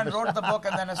my 5. The man wrote the book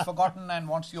and then has forgotten and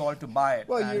wants you all to buy it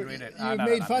and read it. You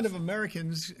made fun of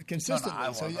Americans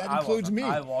consistently, so that includes me.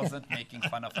 I wasn't making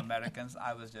fun of Americans.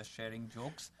 I was just sharing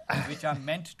jokes which are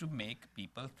meant to make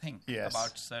people think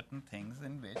about certain things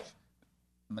in which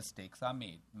mistakes are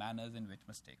made, manners in which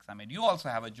mistakes are made. You also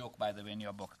have a joke, by the way, in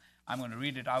your book. I'm going to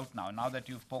read it out now. Now that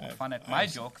you've poked fun at my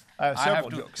jokes, I have several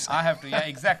jokes. I have to,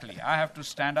 exactly. I have to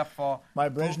stand up for... My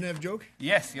Brezhnev joke?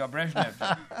 Yes, your Brezhnev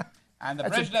joke. And the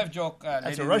Brezhnev joke,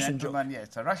 that's a Russian joke. Yeah,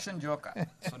 it's a Russian joke.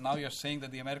 So now you're saying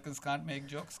that the Americans can't make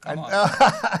jokes? Come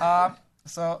on.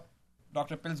 So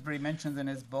Dr. Pillsbury mentions in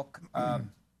his book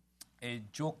a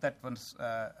joke that was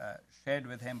shared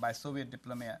with him by Soviet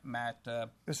diplomat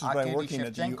Haqqani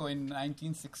in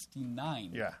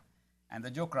 1969. Yeah. And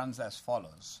the joke runs as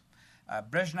follows.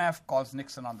 Brezhnev calls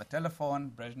Nixon on the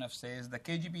telephone. Brezhnev says, the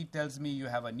KGB tells me you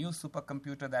have a new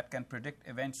supercomputer that can predict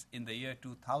events in the year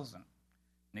 2000.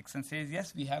 Nixon says,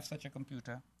 yes, we have such a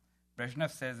computer.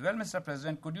 Brezhnev says, well, Mr.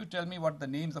 President, could you tell me what the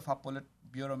names of our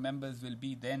Politburo members will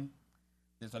be then?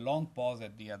 There's a long pause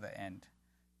at the other end.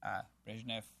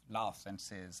 Brezhnev laughs and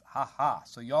says, ha ha,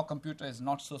 so your computer is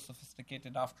not so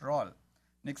sophisticated after all.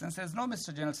 Nixon says, no,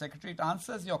 Mr. General Secretary, it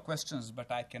answers your questions,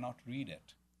 but I cannot read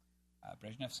it.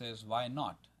 Brezhnev says, why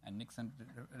not? And Nixon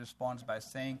responds by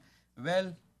saying,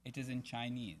 well, it is in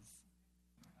Chinese.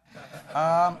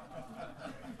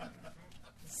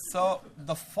 So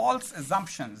the false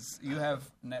assumptions you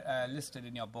have listed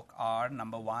in your book are,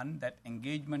 number one, that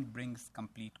engagement brings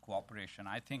complete cooperation.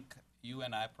 I think you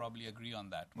and I probably agree on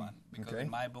that one. Because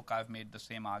in my book, I've made the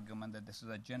same argument that this is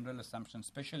a general assumption,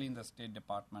 especially in the State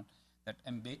Department, that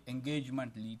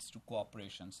engagement leads to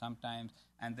cooperation sometimes,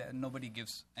 and nobody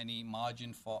gives any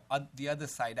margin for the other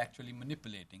side actually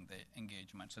manipulating the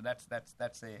engagement. So that's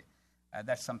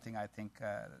something I think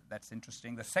that's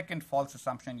interesting. The second false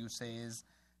assumption you say is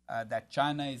that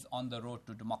China is on the road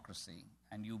to democracy,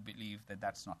 and you believe that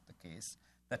that's not the case.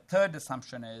 The third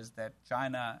assumption is that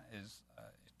China is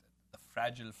the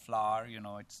fragile flower.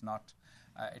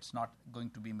 It's not going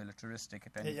to be militaristic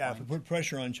at any point. Yeah, if we put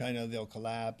pressure on China, they'll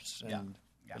collapse, and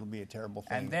it'll be a terrible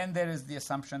thing. And then there is the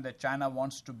assumption that China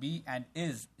wants to be and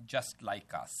is just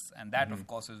like us. And that, of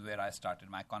course, is where I started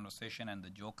my conversation and the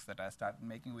jokes that I started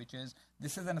making, which is,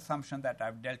 this is an assumption that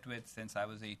I've dealt with since I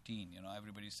was 18.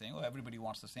 Everybody's saying, oh, everybody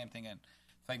wants the same thing. And,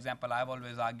 for example, I've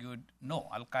always argued, no,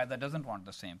 Al-Qaeda doesn't want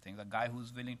the same thing. The guy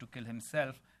who's willing to kill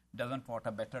himself doesn't want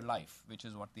a better life, which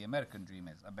is what the American dream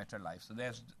is, a better life. So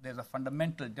there's a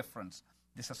fundamental difference.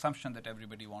 This assumption that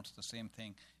everybody wants the same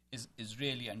thing is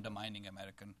really undermining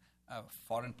American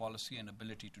foreign policy and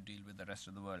ability to deal with the rest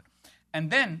of the world.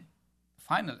 And then,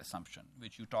 final assumption,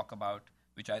 which you talk about,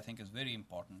 which I think is very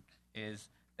important, is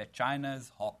that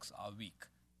China's hawks are weak.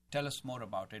 Tell us more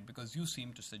about it, because you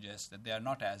seem to suggest that they are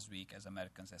not as weak as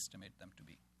Americans estimate them to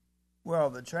be. Well,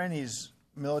 the Chinese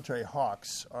military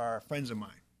hawks are friends of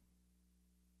mine.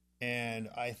 And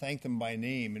I thank them by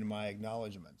name in my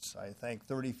acknowledgments. I thank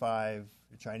 35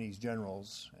 Chinese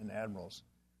generals and admirals.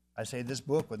 I say this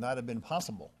book would not have been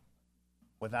possible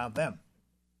without them.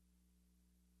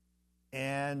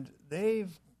 And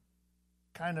they've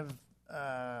kind of,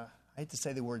 I hate to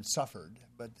say the word suffered,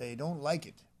 but they don't like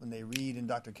it when they read in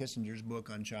Dr. Kissinger's book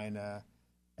on China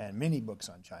and many books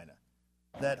on China,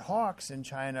 that hawks in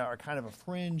China are kind of a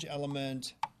fringe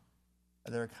element.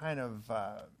 They're kind of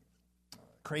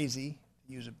crazy,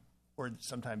 to use a word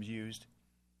sometimes used.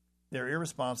 They're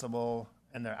irresponsible,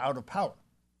 and they're out of power.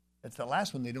 It's the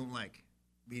last one they don't like,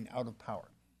 being out of power.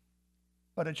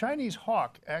 But a Chinese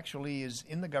hawk actually is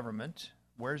in the government,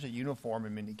 wears a uniform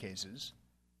in many cases,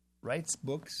 writes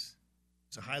books,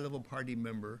 is a high-level party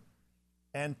member,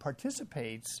 and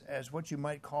participates as what you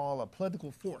might call a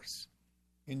political force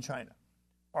in China,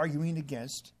 arguing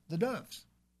against the doves.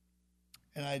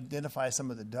 And I identify some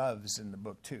of the doves in the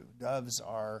book, too. Doves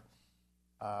are,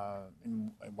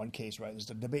 in one case, right, there's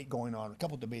a debate going on, a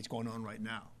couple of debates going on right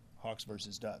now, hawks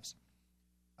versus doves.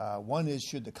 One is,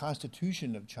 should the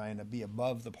Constitution of China be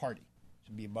above the party,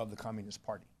 should be above the Communist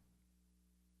Party?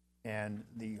 And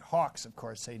the hawks, of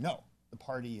course, say no. The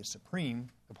party is supreme.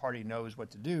 The party knows what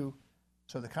to do.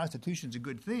 So the Constitution's a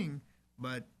good thing,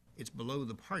 but it's below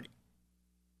the party.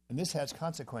 And this has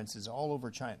consequences all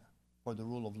over China for the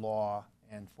rule of law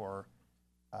and for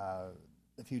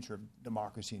the future of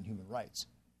democracy and human rights.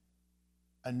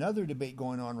 Another debate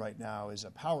going on right now is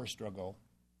a power struggle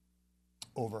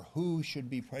over who should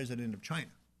be president of China.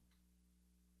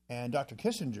 And Dr.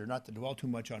 Kissinger, not to dwell too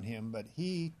much on him, but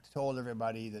he told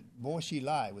everybody that Bo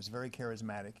Xilai was very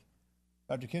charismatic.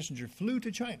 Dr. Kissinger flew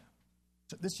to China.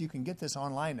 So you can get this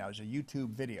online now. It's a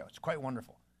YouTube video. It's quite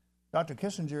wonderful. Dr.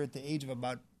 Kissinger, at the age of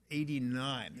about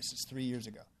 89, this is 4 years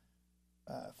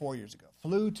ago,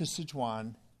 flew to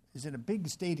Sichuan, is in a big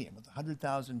stadium with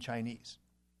 100,000 Chinese.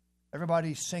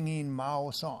 Everybody's singing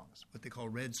Mao songs, what they call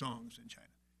red songs in China.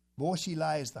 Bo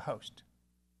Xilai is the host,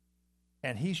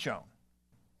 and he's shown.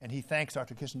 And he thanks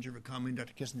Dr. Kissinger for coming.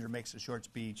 Dr. Kissinger makes a short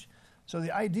speech. So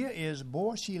the idea is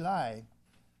Bo Xilai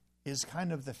is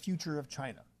kind of the future of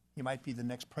China. He might be the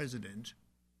next president.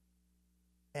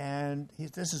 And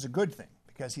this is a good thing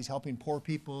because he's helping poor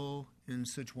people in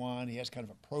Sichuan. He has kind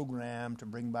of a program to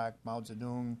bring back Mao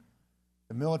Zedong.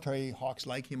 The military hawks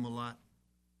like him a lot.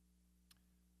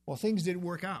 Well, things didn't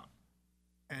work out.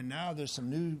 And now there's some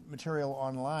new material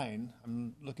online.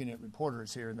 I'm looking at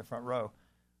reporters here in the front row.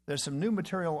 There's some new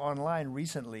material online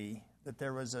recently that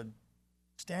there was a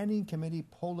Standing Committee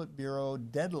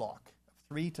Politburo deadlock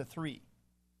 3-3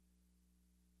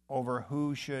 over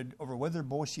whether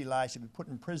Bo Xilai should be put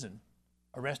in prison,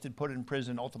 arrested, put in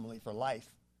prison ultimately for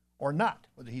life, or not,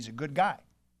 whether he's a good guy,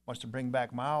 wants to bring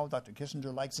back Mao, Dr.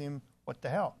 Kissinger likes him, what the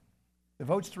hell. The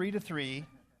vote's 3-3.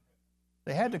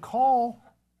 They had to call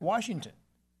Washington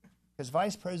because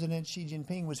Vice President Xi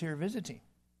Jinping was here visiting,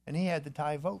 and he had the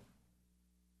tie vote.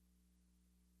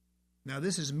 Now,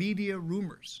 this is media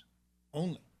rumors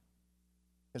only,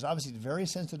 because obviously it's very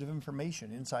sensitive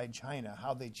information inside China,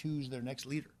 how they choose their next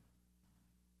leader.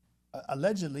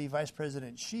 Allegedly, Vice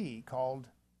President Xi called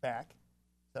back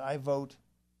that I vote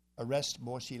arrest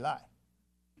Bo Xilai,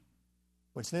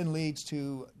 which then leads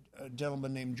to a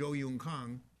gentleman named Zhou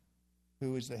Yongkang,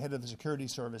 who is the head of the security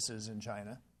services in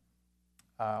China,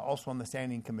 also on the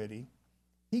standing committee.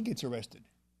 He gets arrested.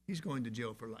 He's going to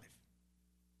jail for life.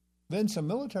 Then some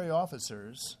military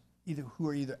officers, who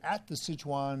are either at the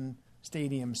Sichuan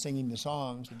Stadium singing the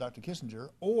songs with Dr. Kissinger,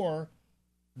 or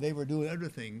they were doing other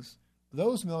things,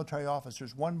 those military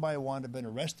officers, one by one, have been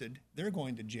arrested. They're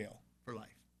going to jail for life.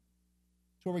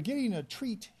 So we're getting a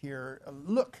treat here, a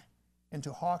look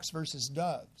into hawks versus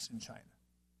doves in China.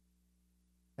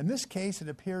 In this case, it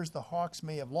appears the hawks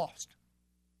may have lost.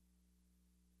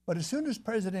 But as soon as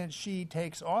President Xi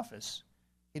takes office,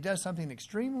 he does something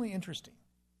extremely interesting.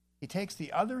 He takes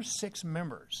the other 6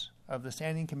 members of the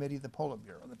Standing Committee of the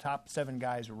Politburo, the top 7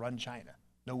 guys who run China,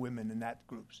 no women in that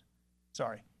group.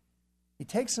 Sorry. He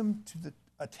takes them to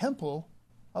a temple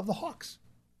of the hawks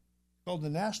called the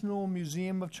National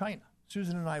Museum of China.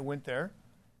 Susan and I went there.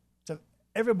 So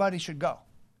everybody should go.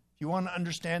 If you want to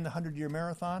understand the 100-year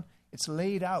marathon, it's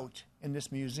laid out in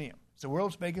this museum. It's the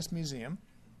world's biggest museum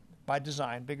by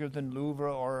design, bigger than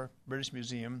Louvre or British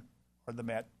Museum or the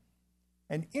Met.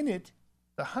 And in it,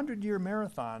 the 100-year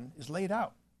marathon is laid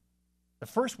out. The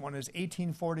first one is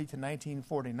 1840 to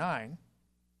 1949.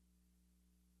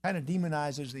 Kind of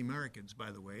demonizes the Americans, by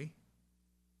the way.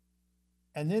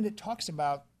 And then it talks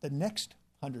about the next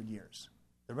 100 years.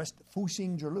 The rest,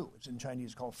 Fuxing Zhilu, it's in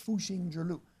Chinese called Fuxing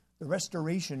Zhilu, the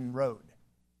Restoration Road,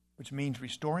 which means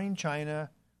restoring China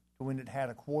to when it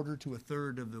had a quarter to a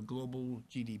third of the global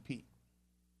GDP.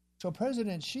 So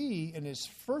President Xi, in his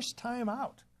first time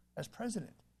out as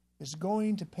president, is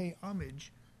going to pay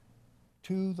homage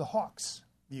to the hawks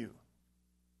view.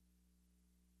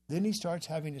 Then he starts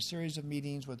having a series of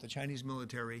meetings with the Chinese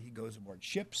military. He goes aboard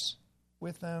ships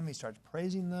with them. He starts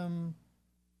praising them.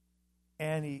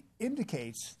 And he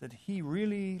indicates that he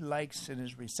really likes and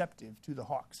is receptive to the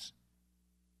hawks,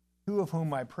 2 of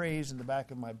whom I praise in the back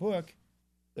of my book.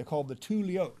 They're called the 2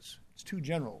 Lius. It's 2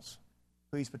 generals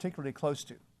who he's particularly close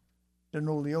to.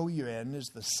 General Liu Yuan is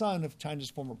the son of China's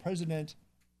former president.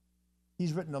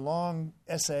 He's written a long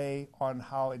essay on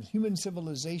how in human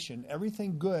civilization,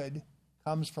 everything good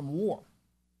comes from war.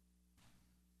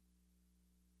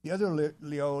 The other Liu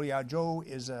Yazhou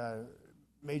is a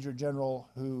major general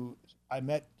who I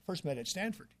first met at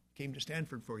Stanford, came to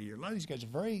Stanford for a year. A lot of these guys are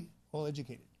very well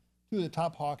educated. 2 of the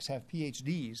top hawks have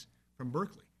PhDs from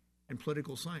Berkeley in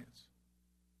political science,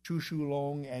 Chu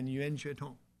Shulong and Yuan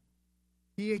Zhetong.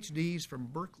 PhDs from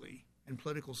Berkeley in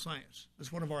political science.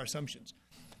 That's one of our assumptions.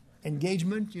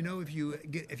 Engagement, if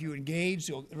you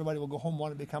engage, everybody will go home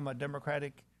want to become a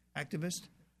Democratic activist.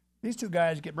 These 2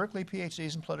 guys get Berkeley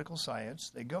PhDs in political science.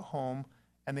 They go home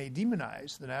and they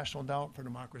demonize the National Endowment for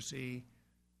Democracy.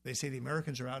 They say the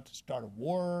Americans are out to start a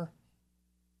war.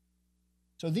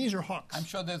 So these are hawks. I'm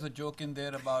sure there's a joke in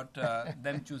there about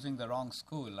them choosing the wrong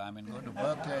school. I mean, go to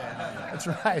Berkeley. That's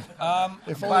right.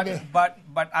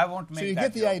 But I won't make that So you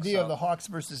get the joke, idea of the hawks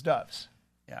versus doves.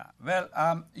 Yeah.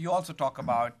 Well, you also talk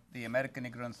about the American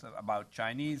ignorance about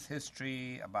Chinese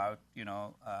history, about,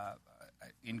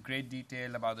 in great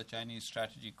detail about the Chinese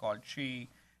strategy called Xi,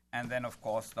 and then, of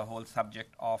course, the whole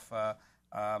subject of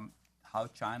how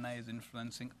China is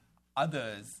influencing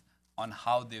others on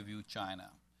how they view China.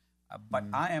 But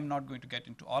I am not going to get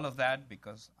into all of that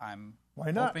because I'm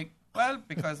Why not? hoping. Well,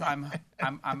 because I'm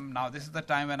now. This is the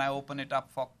time when I open it up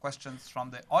for questions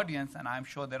from the audience, and I'm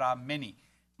sure there are many.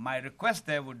 My request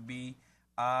there would be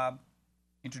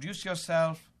introduce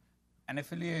yourself, an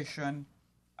affiliation,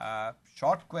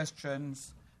 short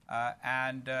questions,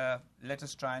 and let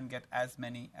us try and get as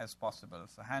many as possible.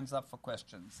 So hands up for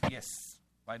questions. Yes.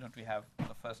 Why don't we have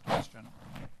the first question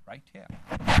right here?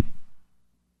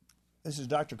 This is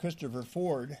Dr. Christopher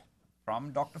Ford.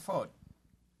 From Dr. Ford.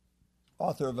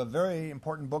 Author of a very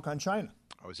important book on China.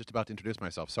 I was just about to introduce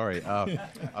myself. Sorry. Please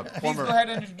go ahead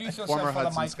and introduce yourself. Former for the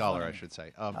Hudson microphone. scholar, I should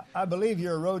say. I believe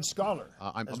you're a Rhodes Scholar.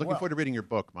 I'm as looking well. forward to reading your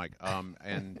book, Mike,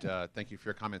 and thank you for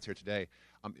your comments here today.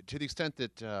 To the extent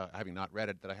that, having not read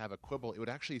it, that I have a quibble, it would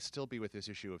actually still be with this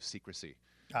issue of secrecy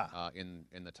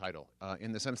in the title,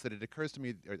 in the sense that it occurs to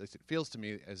me, or at least it feels to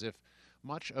me, as if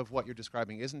much of what you're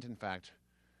describing isn't, in fact,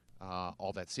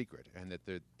 all that secret, and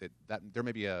that there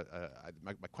may be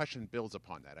my question builds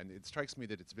upon that. And it strikes me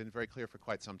that it's been very clear for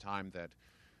quite some time that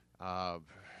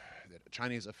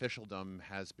Chinese officialdom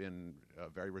has been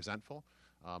very resentful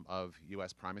of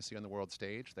U.S. primacy on the world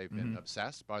stage. They've been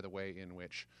obsessed by the way in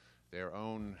which their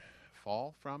own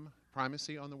fall from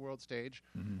primacy on the world stage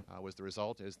was the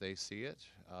result, as they see it,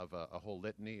 of a whole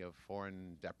litany of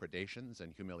foreign depredations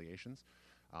and humiliations.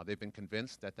 They've been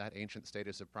convinced that ancient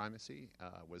status of primacy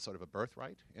was sort of a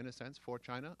birthright, in a sense, for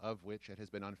China, of which it has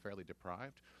been unfairly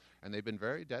deprived. And they've been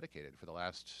very dedicated for the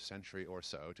last century or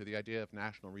so to the idea of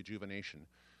national rejuvenation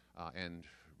and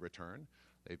return.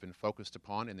 They've been focused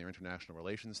upon, in their international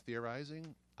relations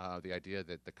theorizing, the idea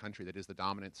that the country that is the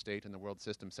dominant state in the world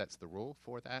system sets the rule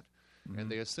for that. And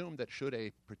they assume that should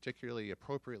a particularly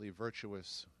appropriately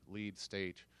virtuous lead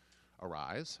state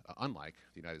arise, unlike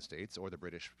the United States or the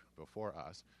British before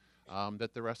us,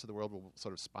 that the rest of the world will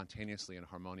sort of spontaneously and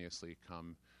harmoniously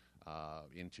come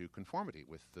into conformity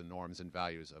with the norms and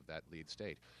values of that lead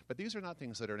state. But these are not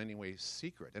things that are in any way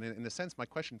secret. And in a sense, my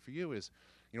question for you is,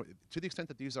 to the extent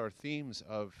that these are themes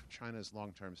of China's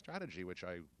long-term strategy, which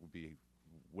I would be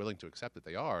willing to accept that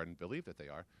they are and believe that they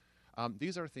are,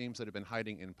 these are themes that have been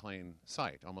hiding in plain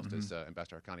sight, almost as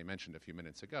Ambassador Haqqani mentioned a few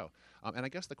minutes ago. And I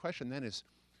guess the question then is,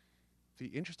 the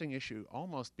interesting issue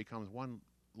almost becomes one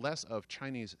less of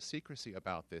Chinese secrecy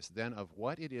about this than of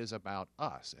what it is about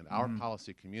us and our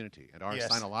policy community and our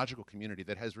sinological community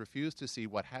that has refused to see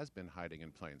what has been hiding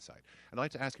in plain sight. And I'd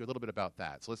like to ask you a little bit about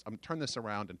that. So let's turn this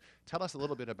around and tell us a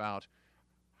little bit about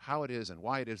how it is and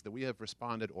why it is that we have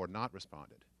responded or not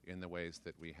responded in the ways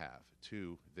that we have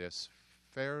to this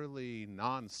fairly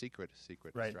non-secret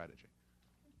strategy.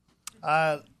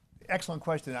 Excellent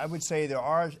question. I would say there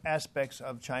are aspects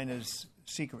of China's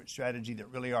secret strategy that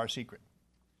really are secret.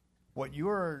 What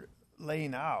you're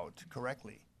laying out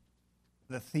correctly,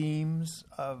 the themes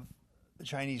of the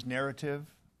Chinese narrative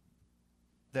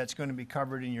that's going to be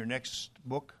covered in your next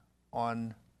book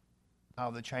on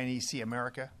how the Chinese see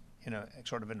America in a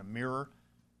sort of in a mirror,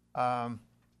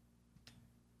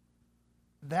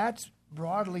 that's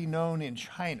broadly known in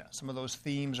China. Some of those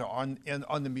themes are on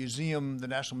the museum, the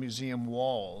National Museum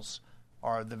walls,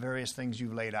 are the various things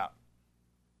you've laid out.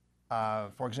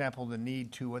 For example, the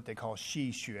need to what they call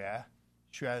xi xue.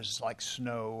 Xue is like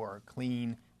snow or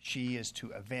clean. Xi is to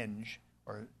avenge,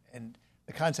 and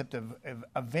the concept of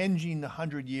avenging the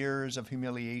 100 years of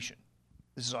humiliation.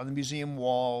 This is on the museum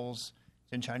walls.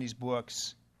 It's in Chinese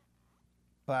books.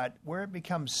 But where it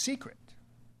becomes secret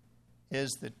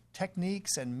is the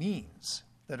techniques and means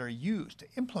that are used to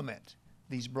implement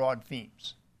these broad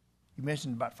themes. You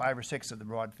mentioned about 5 or 6 of the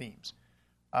broad themes.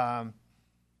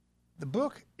 The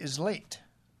book is late.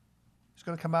 It's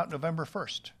going to come out November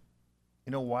 1st.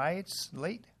 You know why it's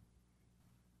late?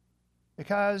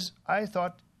 Because I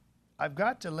thought I've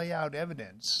got to lay out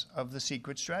evidence of the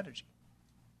secret strategy.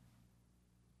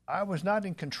 I was not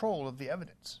in control of the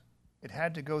evidence. It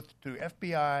had to go through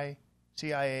FBI,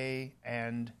 CIA,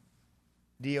 and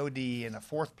DOD in a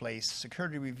fourth place,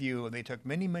 security review, and they took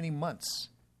many, many months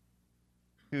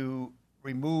to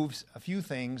remove a few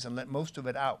things and let most of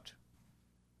it out.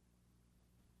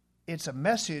 It's a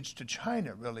message to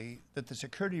China, really, that the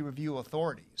security review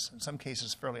authorities, in some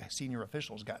cases fairly senior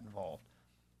officials, got involved,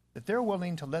 that they're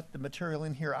willing to let the material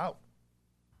in here out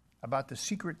about the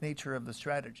secret nature of the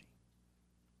strategy.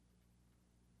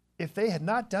 If they had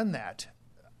not done that,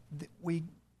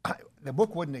 the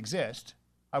book wouldn't exist.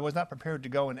 I was not prepared to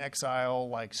go in exile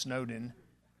like Snowden,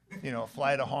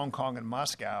 fly to Hong Kong and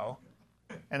Moscow,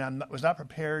 and I was not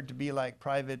prepared to be like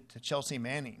Private Chelsea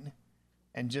Manning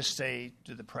and just say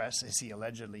to the press, as he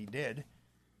allegedly did,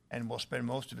 and will spend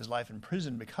most of his life in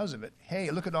prison because of it, hey,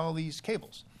 look at all these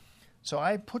cables. So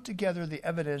I put together the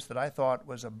evidence that I thought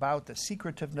was about the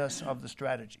secretiveness of the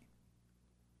strategy,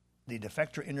 the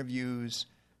defector interviews,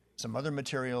 some other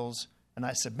materials, and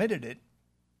I submitted it.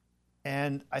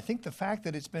 And I think the fact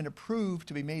that it's been approved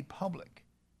to be made public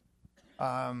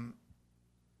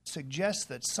suggests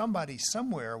that somebody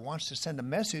somewhere wants to send a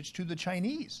message to the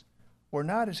Chinese. We're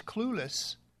not as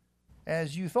clueless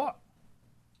as you thought.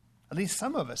 At least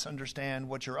some of us understand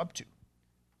what you're up to.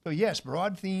 So yes,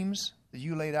 broad themes that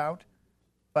you laid out,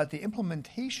 but the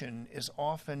implementation is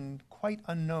often quite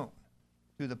unknown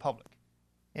to the public.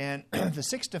 And the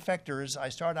 6 defectors, I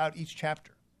start out each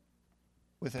chapter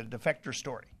with a defector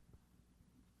story.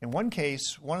 In one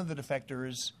case, one of the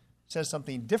defectors says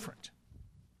something different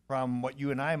from what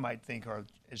you and I might think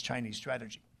is Chinese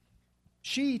strategy.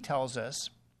 She tells us,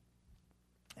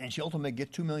 and she ultimately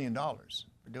gets $2 million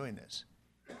for doing this.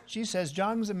 She says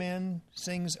Jiang Zemin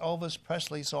sings Elvis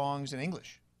Presley songs in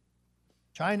English.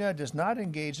 China does not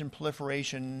engage in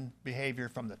proliferation behavior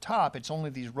from the top. It's only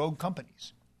these rogue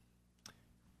companies.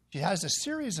 She has a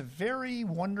series of very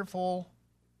wonderful,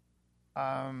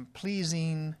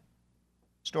 pleasing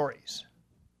stories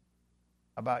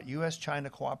about U.S.-China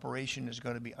cooperation is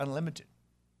going to be unlimited.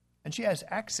 And she has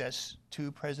access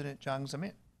to President Jiang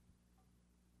Zemin.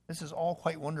 This is all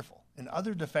quite wonderful. And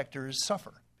other defectors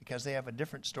suffer because they have a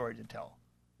different story to tell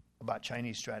about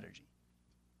Chinese strategy.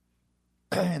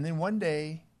 And then one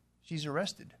day, she's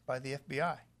arrested by the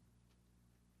FBI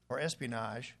for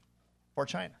espionage for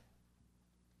China.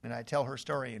 And I tell her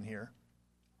story in here.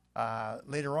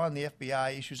 Later on, the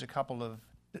FBI issues a couple of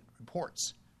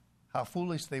reports, how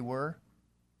foolish they were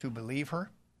to believe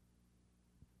her.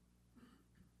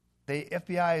 The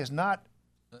FBI is not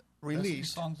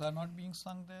released. Songs are not being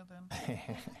sung there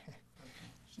then?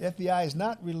 The FBI has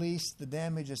not released the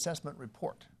damage assessment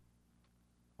report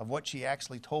of what she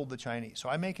actually told the Chinese. So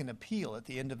I make an appeal at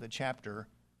the end of the chapter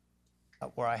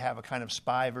where I have a kind of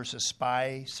spy versus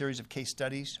spy series of case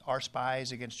studies, our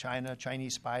spies against China,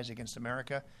 Chinese spies against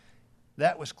America.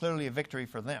 That was clearly a victory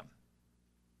for them.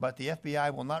 But the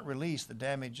FBI will not release the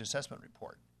damage assessment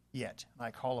report yet. I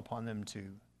call upon them to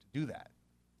do that.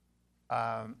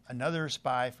 Another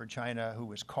spy for China who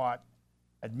was caught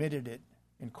admitted it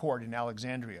in court in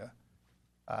Alexandria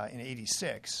in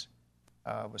 '86,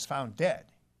 was found dead.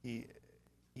 He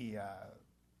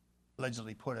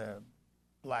allegedly put a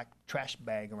black trash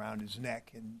bag around his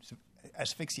neck and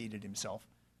asphyxiated himself.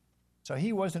 So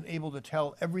he wasn't able to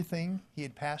tell everything he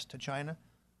had passed to China,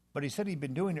 but he said he'd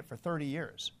been doing it for 30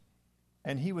 years.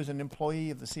 And he was an employee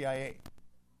of the CIA.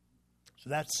 So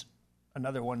that's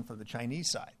another one for the Chinese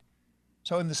side.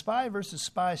 So in the spy versus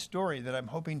spy story that I'm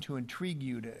hoping to intrigue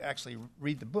you to actually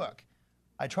read the book,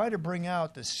 I try to bring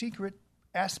out the secret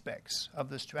aspects of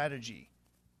the strategy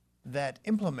that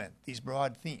implement these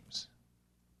broad themes.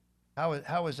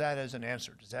 How is that as an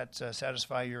answer? Does that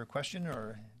satisfy your question,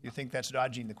 or do you think that's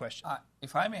dodging the question?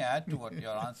 If I may add to what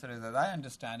your answer is, as I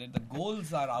understand it, the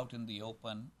goals are out in the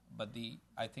open, but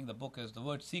I think the book is, the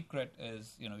word secret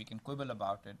is, we can quibble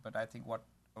about it, but I think what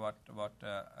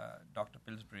Dr.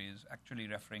 Pillsbury is actually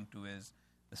referring to is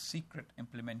the secret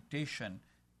implementation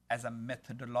as a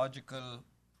methodological,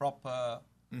 proper,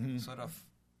 sort of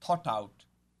thought-out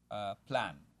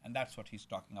plan. And that's what he's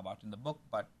talking about in the book.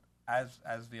 But as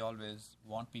we always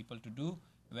want people to do,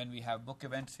 when we have book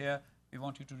events here, we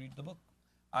want you to read the book.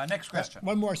 Next question.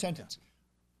 One more sentence.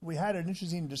 We had an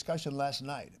interesting discussion last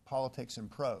night, Politics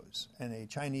and Prose, and a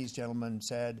Chinese gentleman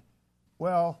said,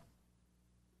 well,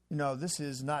 this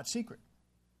is not secret.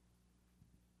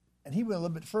 And he went a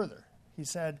little bit further. He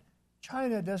said,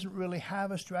 China doesn't really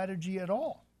have a strategy at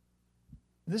all.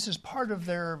 This is part of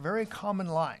their very common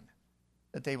line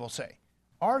that they will say.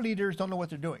 Our leaders don't know what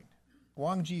they're doing.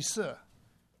 Wang Jisi,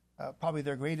 probably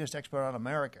their greatest expert on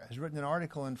America, has written an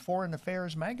article in Foreign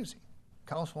Affairs magazine,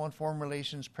 Council on Foreign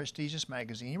Relations, prestigious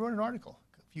magazine. He wrote an article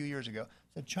a few years ago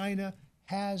that China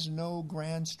has no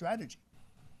grand strategy.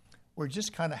 We're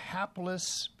just kind of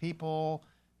hapless people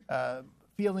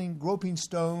feeling groping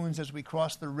stones as we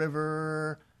cross the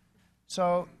river.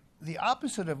 So the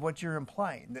opposite of what you're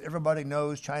implying, that everybody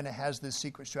knows China has this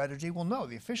secret strategy. Well, no,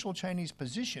 the official Chinese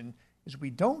position is we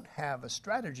don't have a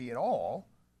strategy at all.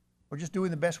 We're just doing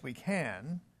the best we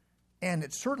can, and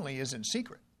it certainly isn't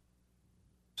secret.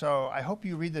 So I hope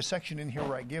you read the section in here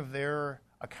where I give their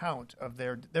account of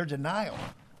their denial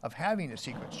of having a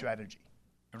secret strategy.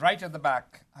 Right at the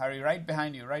back, Harry, right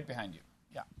behind you.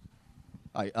 Yeah.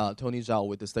 Hi, Tony Zhao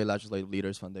with the State Legislative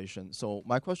Leaders Foundation. So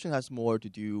my question has more to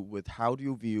do with how do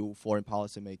you view foreign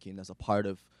policy making as a part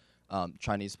of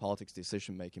Chinese politics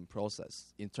decision-making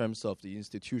process in terms of the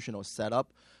institutional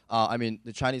setup?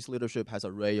 The Chinese leadership has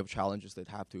an array of challenges they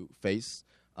have to face.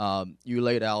 You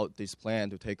laid out this plan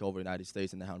to take over the United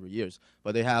States in 100 years,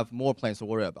 but they have more plans to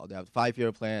worry about. They have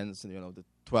 5-year plans, the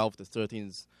 12th, the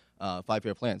 13th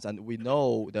 5-year plans. And we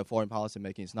know that foreign policy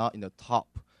making is not in the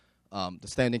top, the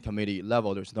standing committee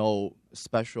level. There's no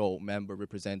special member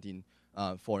representing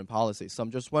foreign policy. So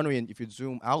I'm just wondering, if you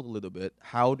zoom out a little bit,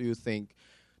 how do you think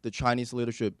the Chinese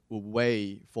leadership will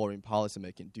weigh foreign policy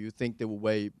making? Do you think they will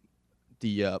weigh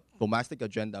the domestic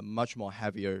agenda much more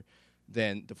heavier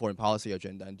than the foreign policy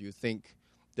agenda? And do you think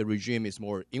the regime is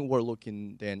more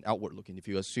inward-looking than outward-looking, if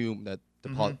you assume that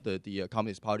the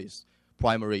Communist Party's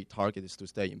primary target is to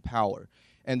stay in power.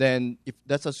 And then if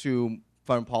let's assume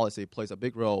foreign policy plays a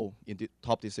big role in the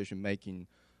top decision making,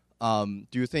 do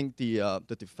you think the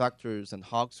defectors and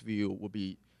Hawks view will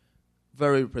be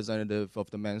very representative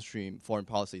of the mainstream foreign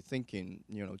policy thinking?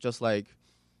 Just like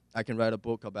I can write a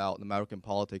book about American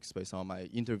politics based on my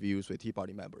interviews with Tea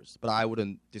Party members, but I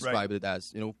wouldn't describe it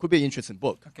as, could be an interesting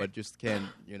book, but just can't,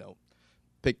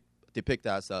 depict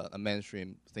as a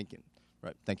mainstream thinking.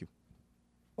 Right. Thank you.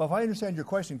 Well, if I understand your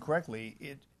question correctly,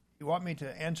 you want me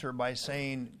to answer by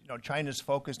saying, China's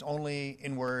focused only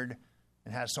inward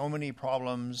and has so many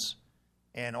problems,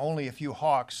 and only a few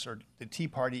hawks, or the Tea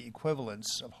Party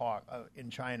equivalents of hawk in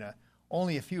China,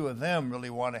 only a few of them really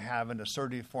want to have an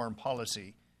assertive foreign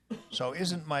policy. So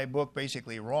isn't my book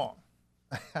basically wrong?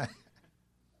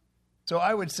 So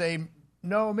I would say,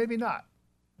 no, maybe not.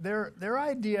 Their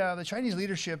idea, the Chinese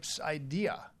leadership's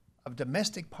idea of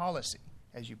domestic policy,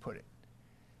 as you put it,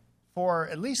 for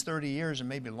at least 30 years and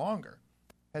maybe longer,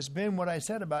 has been what I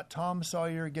said about Tom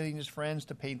Sawyer getting his friends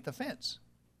to paint the fence.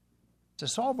 To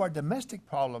solve our domestic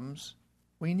problems,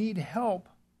 we need help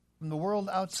from the world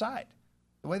outside.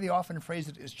 The way they often phrase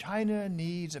it is China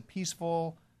needs a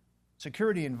peaceful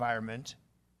security environment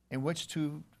in which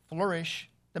to flourish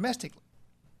domestically.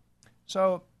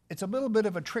 So it's a little bit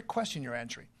of a trick question you're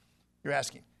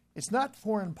asking. It's not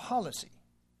foreign policy.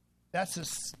 That's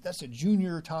a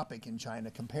junior topic in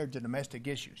China compared to domestic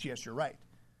issues. Yes, you're right.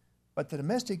 But the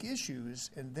domestic issues,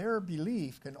 in their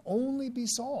belief, can only be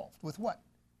solved with what?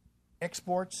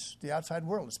 Exports to the outside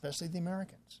world, especially the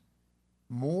Americans.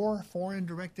 More foreign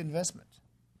direct investment.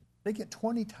 They get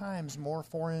 20 times more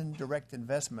foreign direct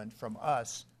investment from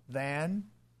us than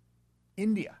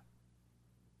India.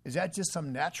 Is that just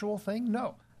some natural thing?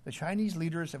 No. The Chinese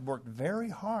leaders have worked very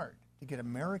hard to get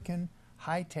American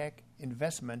high-tech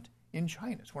investment in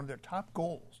China. It's one of their top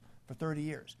goals for 30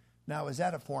 years. Now, is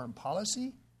that a foreign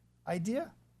policy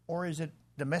idea, or is it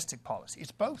domestic policy?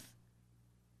 It's both.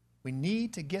 We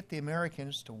need to get the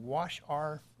Americans to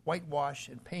whitewash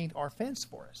and paint our fence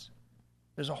for us.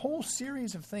 There's a whole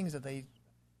series of things that the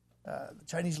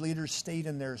Chinese leaders state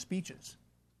in their speeches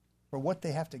for what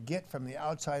they have to get from the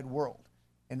outside world.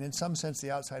 And in some sense,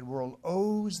 the outside world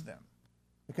owes them,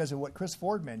 because of what Chris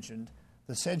Ford mentioned,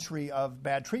 the century of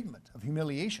bad treatment, of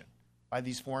humiliation by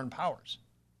these foreign powers.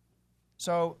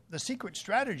 So the secret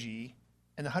strategy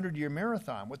in the 100-year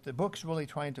marathon, what the book's really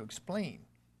trying to explain,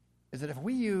 is that if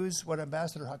we use what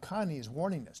Ambassador Haqqani is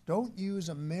warning us, don't use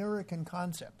American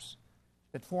concepts,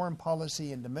 that foreign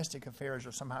policy and domestic affairs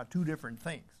are somehow two different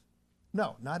things.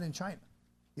 No, not in China.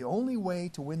 The only way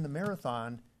to win the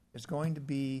marathon is going to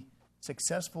be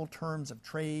successful terms of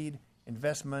trade,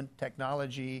 investment,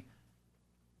 technology,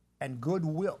 and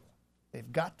goodwill.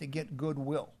 They've got to get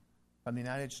goodwill from the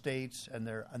United States and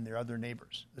their other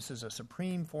neighbors. This is a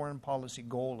supreme foreign policy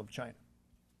goal of China.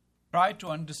 Try to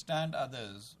understand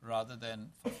others rather than,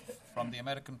 from the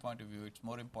American point of view, it's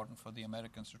more important for the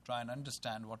Americans to try and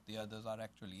understand what the others are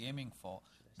actually aiming for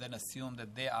than assume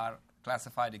that they are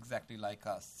classified exactly like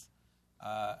us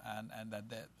and that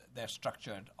they're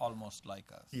structured almost like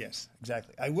us. Yes,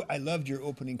 exactly. I loved your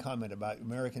opening comment about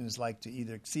Americans like to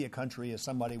either see a country as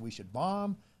somebody we should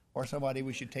bomb or somebody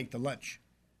we should take to lunch.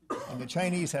 And the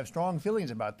Chinese have strong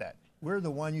feelings about that. We're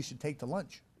the one you should take to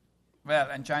lunch. Well,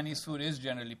 and Chinese food is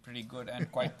generally pretty good and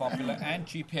quite popular and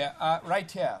cheap here. Right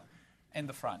here in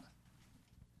the front.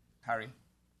 Harry.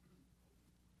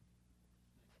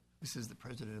 This is the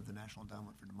president of the National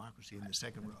Endowment for Democracy in the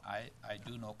second row. I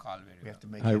do know Carl very well. We have to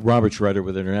make Hi, Robert Schroeder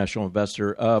with International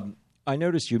Investor. I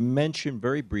noticed you mentioned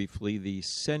very briefly the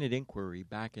Senate inquiry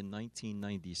back in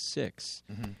 1996,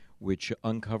 which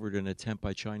uncovered an attempt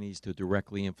by Chinese to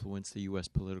directly influence the U.S.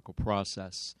 political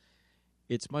process.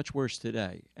 It's much worse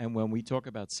today. And when we talk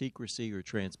about secrecy or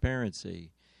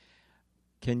transparency,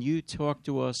 can you talk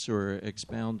to us or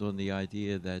expound on the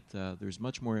idea that there's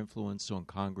much more influence on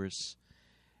Congress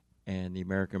and the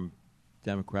American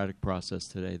democratic process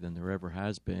today than there ever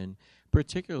has been,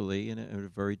 particularly in a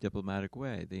very diplomatic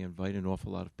way? They invite an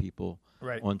awful lot of people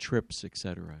on trips, et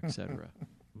cetera, et cetera.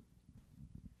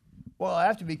 Well, I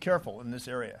have to be careful in this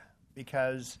area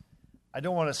because I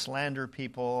don't want to slander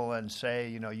people and say,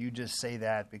 you just say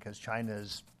that because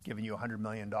China's giving you $100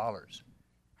 million.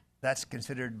 That's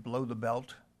considered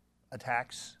below-the-belt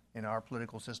attacks in our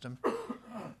political system.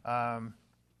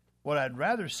 What I'd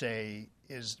rather say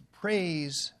is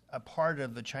praise a part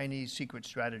of the Chinese secret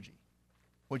strategy,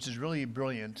 which is really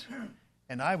brilliant.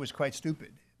 And I was quite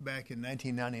stupid back in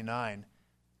 1999.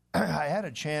 I had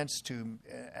a chance to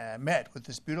met with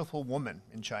this beautiful woman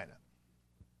in China.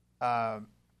 And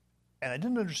I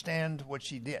didn't understand what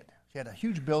she did. She had a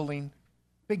huge building,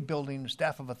 big building,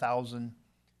 staff of 1,000.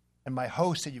 And my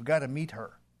host said, "You've got to meet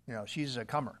her. You know, she's a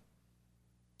comer."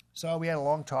 So we had a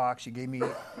long talk. She gave me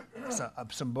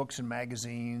some books and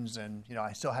magazines, and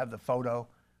I still have the photo.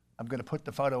 I'm going to put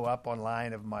the photo up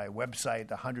online of my website.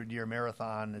 The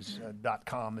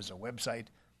 100yearmarathon.com is a website.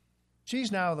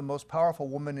 She's now the most powerful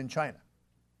woman in China.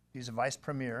 She's a vice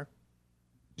premier.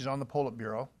 She's on the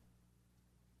Politburo.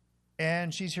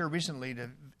 And she's here recently to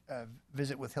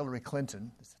visit with Hillary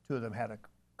Clinton. The two of them had a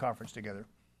conference together.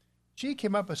 She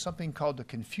came up with something called the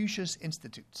Confucius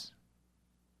Institutes.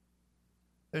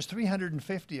 There's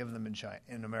 350 of them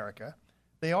in America.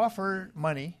 They offer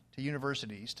money to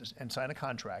universities and sign a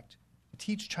contract to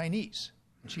teach Chinese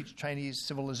and teach Chinese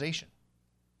civilization.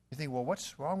 You think, well,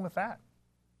 what's wrong with that?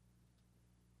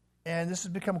 And this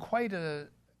has become quite a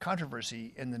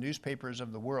controversy in the newspapers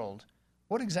of the world.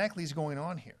 What exactly is going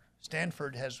on here?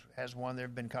 Stanford has one. There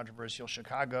have been controversial.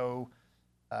 Chicago,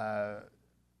 and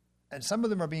some of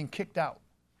them are being kicked out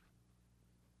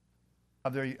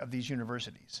of these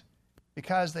universities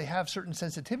because they have certain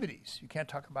sensitivities. You can't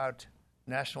talk about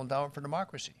National Endowment for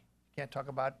Democracy. You can't talk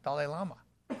about Dalai Lama.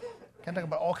 You can't talk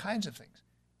about all kinds of things.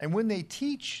 And when they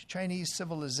teach Chinese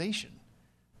civilization,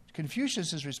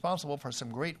 Confucius is responsible for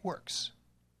some great works.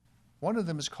 One of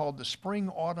them is called the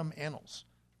Spring-Autumn Annals.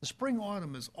 The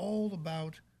Spring-Autumn is all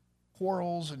about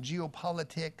quarrels and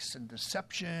geopolitics and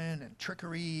deception and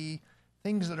trickery,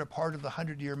 things that are part of the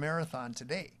 100-year marathon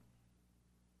today.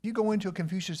 You go into a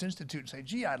Confucius Institute and say,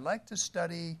 "Gee, I'd like to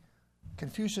study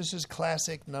Confucius's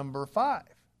classic number 5.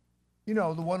 The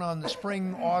one on the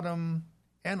Spring-Autumn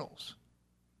Annals.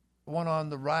 The one on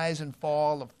the rise and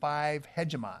fall of 5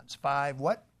 hegemons. 5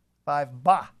 what? 5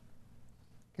 ba.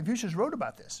 Confucius wrote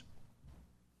about this.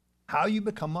 How you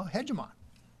become a hegemon,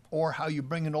 or how you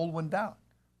bring an old one down.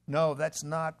 No, that's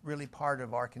not really part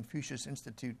of our Confucius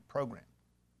Institute program.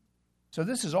 So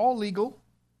this is all legal.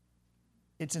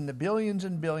 It's in the billions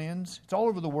and billions. It's all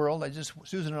over the world.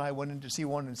 Susan and I went in to see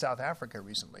one in South Africa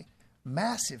recently.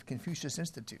 Massive Confucius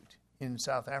Institute in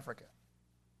South Africa.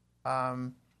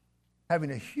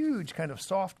 Having a huge kind of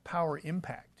soft power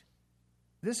impact.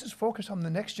 This is focused on the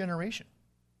next generation.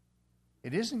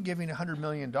 It isn't giving $100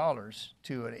 million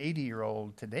to an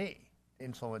 80-year-old today to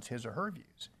influence his or her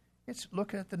views. It's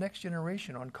looking at the next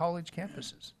generation on college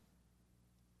campuses.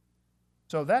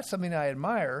 So that's something I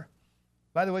admire.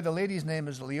 By the way, the lady's name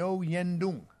is Liu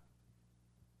Yendong.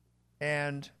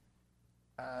 And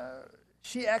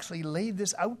she actually laid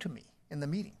this out to me in the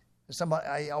meeting.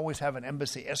 I always have an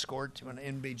embassy escort when I'm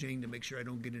in Beijing to make sure I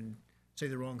don't say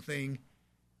the wrong thing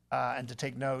and to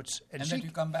take notes. And then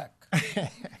you come back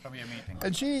from your meeting.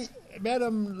 And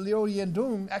Madame Liu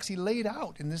Yendong, actually laid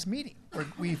out in this meeting where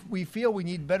we feel we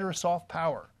need better soft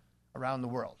power around the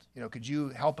world. Could you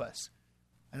help us?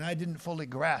 And I didn't fully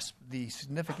grasp the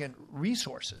significant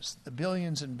resources, the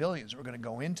billions and billions that were going to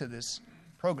go into this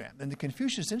program. And the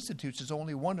Confucius Institute is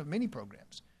only one of many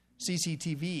programs.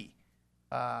 CCTV.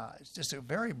 It's just a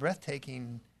very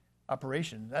breathtaking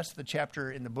operation. That's the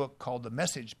chapter in the book called The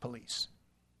Message Police.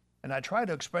 And I try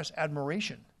to express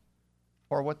admiration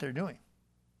for what they're doing.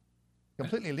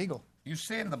 Completely legal. You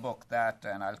say in the book that,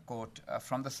 and I'll quote,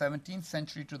 from the 17th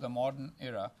century to the modern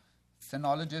era,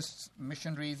 sinologists,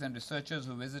 missionaries, and researchers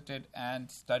who visited and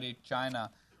studied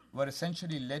China were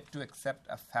essentially led to accept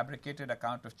a fabricated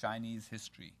account of Chinese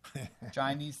history.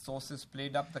 Chinese sources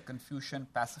played up the Confucian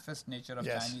pacifist nature of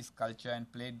Chinese culture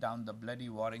and played down the bloody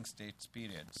warring states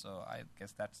period. So I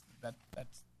guess that's the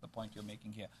point you're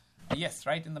making here. Yes,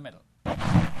 right in the middle. Thank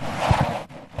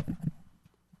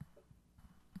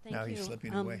now you. He's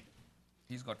slipping away.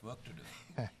 He's got work to do.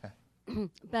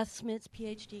 Beth Smits,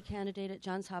 PhD candidate at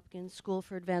Johns Hopkins School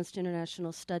for Advanced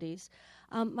International Studies.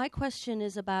 My question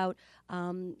is about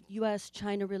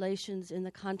U.S.-China relations in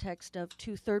the context of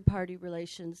 2 third-party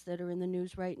relations that are in the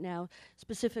news right now,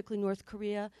 specifically North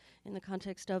Korea in the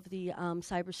context of the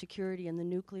cybersecurity and the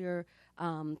nuclear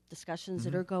discussions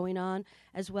that are going on,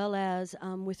 as well as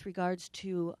with regards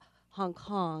to Hong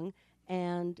Kong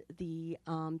and the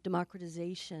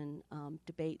democratization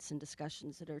debates and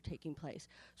discussions that are taking place.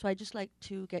 So I'd just like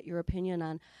to get your opinion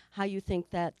on how you think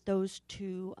that those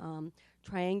 2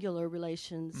 triangular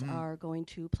relations are going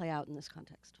to play out in this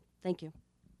context. Thank you.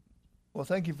 Well,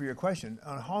 thank you for your question.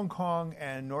 On Hong Kong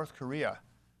and North Korea,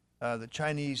 the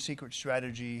Chinese secret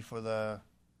strategy for the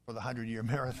 100-year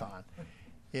marathon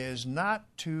is not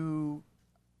to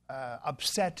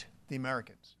upset the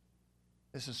Americans.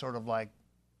 This is sort of like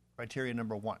criteria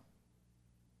number 1.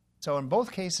 So in both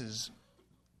cases,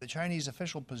 the Chinese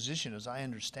official position, as I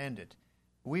understand it,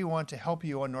 we want to help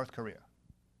you on North Korea.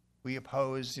 We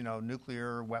oppose,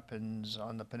 nuclear weapons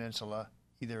on the peninsula,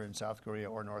 either in South Korea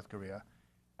or North Korea.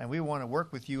 And we want to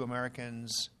work with you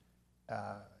Americans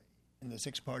in the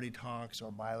six-party talks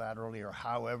or bilaterally or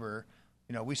however.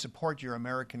 We support your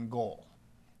American goal.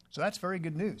 So that's very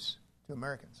good news to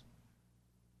Americans.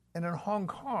 And in Hong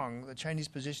Kong, the Chinese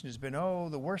position has been,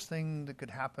 the worst thing that could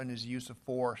happen is use of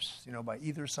force, by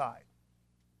either side.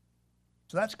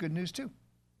 So that's good news too.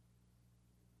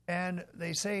 And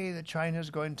they say that China is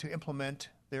going to implement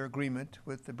their agreement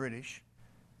with the British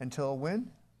until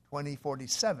when?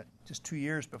 2047, just 2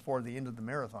 years before the end of the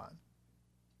marathon.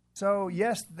 So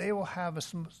yes, they will have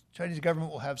Chinese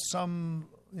government will have some,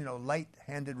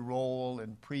 light-handed role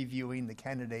in previewing the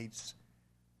candidates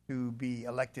to be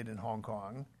elected in Hong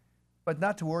Kong, but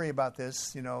not to worry about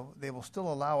this. They will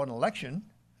still allow an election,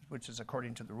 which is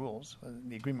according to the rules,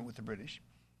 the agreement with the British.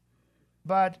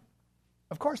 But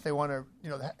of course, they want to.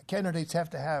 The candidates have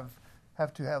to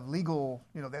have legal.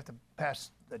 They have to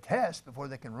pass the test before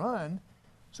they can run.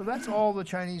 So that's all the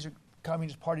Chinese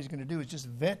Communist Party is going to do is just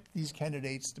vet these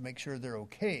candidates to make sure they're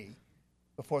okay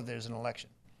before there's an election.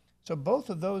 So both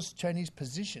of those Chinese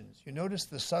positions, you notice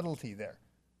the subtlety there.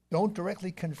 Don't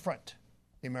directly confront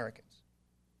the Americans.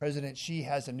 President Xi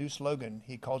has a new slogan.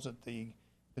 He calls it the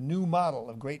new model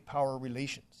of great power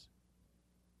relations.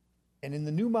 And in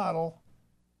the new model,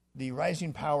 the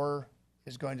rising power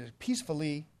is going to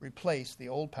peacefully replace the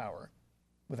old power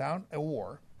without a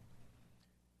war.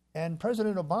 And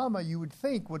President Obama, you would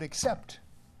think, would accept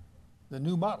the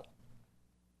new model,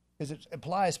 because it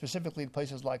applies specifically to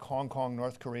places like Hong Kong,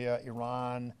 North Korea,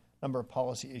 Iran, a number of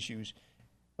policy issues.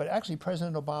 But actually,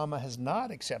 President Obama has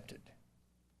not accepted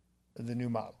the new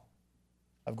model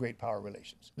of great power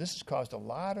relations. This has caused a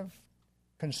lot of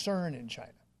concern in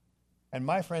China. And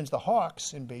my friends, the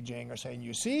hawks in Beijing, are saying,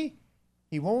 you see,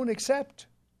 he won't accept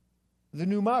the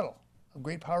new model of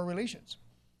great power relations.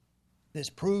 This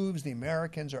proves the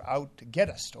Americans are out to get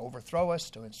us, to overthrow us,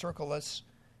 to encircle us,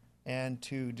 and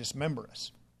to dismember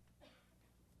us.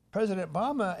 President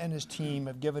Obama and his team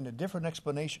have given a different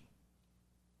explanation.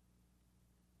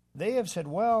 They have said,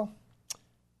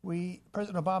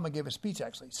 President Obama gave a speech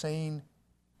actually saying,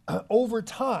 over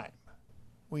time,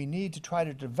 we need to try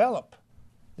to develop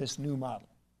this new model.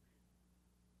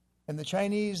 And the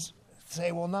Chinese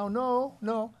say,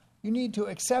 no, you need to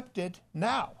accept it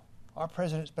now. Our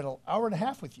president spent an hour and a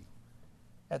half with you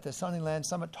at the Sunnyland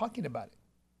Summit talking about it.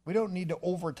 We don't need to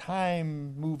over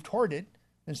time move toward it.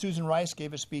 And Susan Rice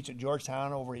gave a speech at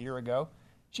Georgetown over a year ago.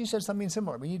 She said something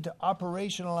similar. We need to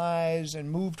operationalize and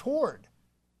move toward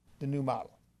the new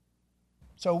model.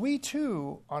 So we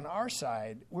too, on our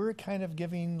side, we're kind of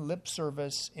giving lip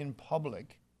service in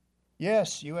public.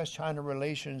 Yes, U.S.-China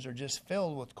relations are just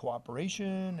filled with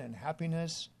cooperation and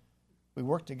happiness. We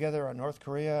work together on North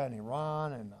Korea and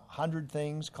Iran and 100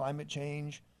 things, climate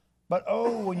change. But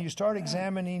when you start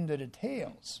examining the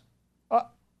details,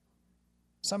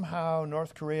 somehow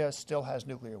North Korea still has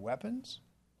nuclear weapons.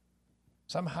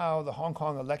 Somehow the Hong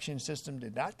Kong election system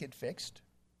did not get fixed.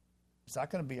 It's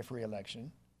not going to be a free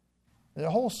election. There's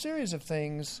a whole series of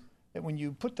things that when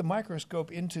you put the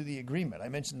microscope into the agreement, I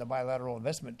mentioned the bilateral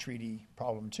investment treaty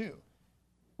problem too.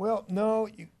 Well, no,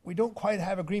 we don't quite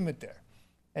have agreement there.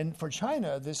 And for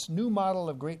China, this new model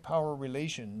of great power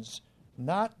relations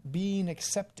not being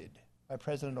accepted by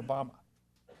President Obama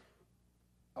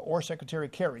or Secretary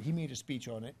Kerry, he made a speech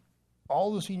on it.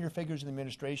 All the senior figures in the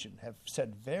administration have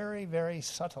said very, very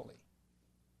subtly,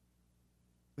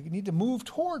 we need to move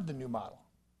toward the new model.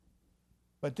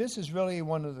 But this is really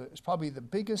it's probably the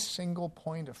biggest single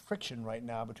point of friction right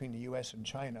now between the U.S. and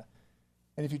China.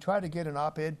 And if you try to get an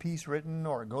op-ed piece written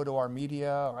or go to our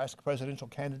media or ask presidential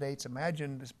candidates,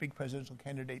 imagine this big presidential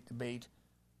candidate debate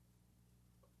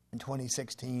in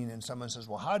 2016 and someone says,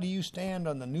 how do you stand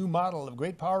on the new model of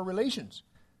great power relations?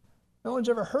 No one's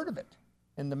ever heard of it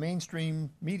in the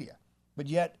mainstream media. But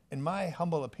yet, in my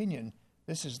humble opinion,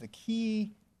 this is the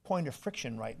key point of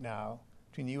friction right now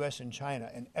between the U.S. and China,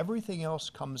 and everything else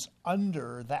comes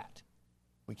under that.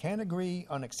 We can't agree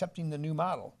on accepting the new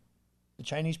model, the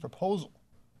Chinese proposal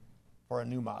for a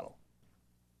new model.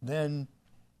 Then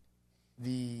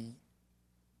the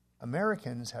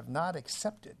Americans have not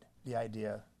accepted the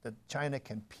idea that China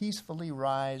can peacefully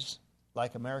rise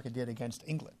like America did against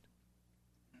England.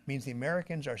 It means the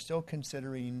Americans are still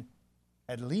considering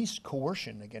at least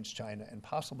coercion against China and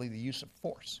possibly the use of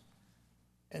force.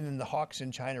 And then the hawks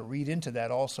in China read into that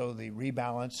also the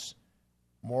rebalance,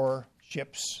 more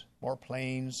ships, more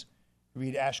planes.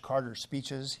 Read Ash Carter's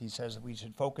speeches. He says that we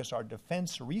should focus our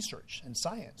defense research and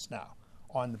science now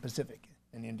on the Pacific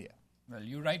and India. Well,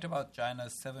 you write about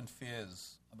China's 7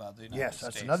 fears about the United Yes,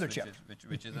 States. that's another which chapter.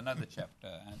 Which is another chapter.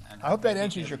 And I hope that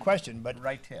answers your question, but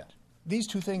right here. these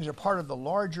two things are part of the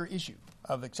larger issue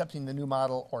of accepting the new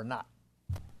model or not.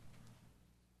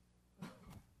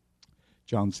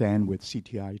 John Zhang with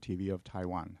CTI TV of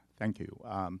Taiwan. Thank you.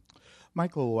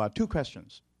 Michael, two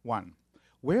questions. One,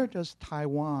 where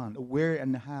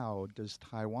and how does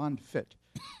Taiwan fit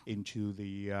into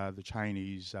the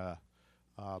Chinese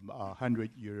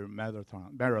 100-year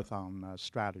marathon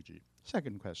strategy?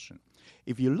 Second question,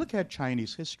 if you look at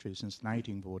Chinese history since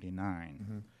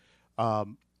 1949,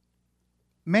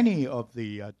 many of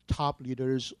the top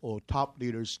leaders or top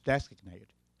leaders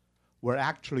designated were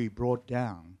actually brought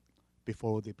down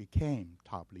before they became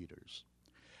top leaders.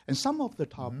 And some of the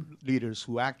top leaders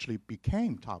who actually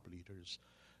became top leaders,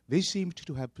 they seem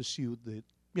to have pursued the,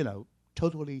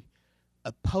 totally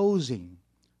opposing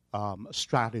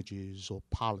strategies or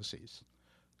policies.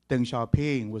 Deng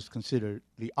Xiaoping was considered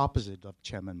the opposite of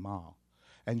Chairman Mao.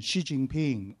 And Xi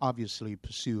Jinping obviously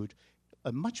pursued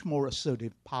a much more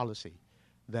assertive policy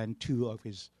than two of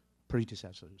his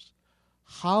predecessors.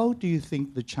 How do you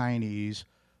think the Chinese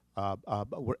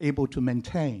were able to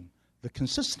maintain the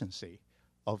consistency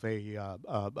of a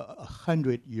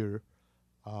 100-year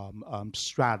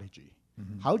strategy?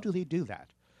 How do they do that?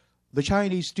 The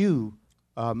Chinese do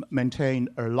maintain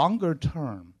a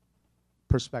longer-term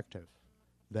perspective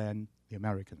than the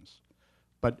Americans.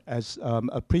 But as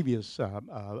a previous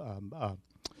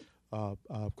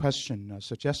question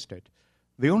suggested,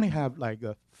 they only have like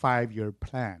a 5-year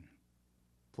plan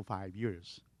for 5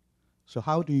 years. So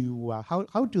how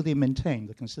do they maintain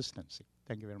the consistency?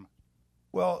 Thank you very much.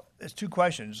 Well, there's two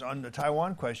questions. On the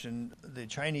Taiwan question, the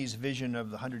Chinese vision of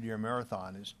the 100-year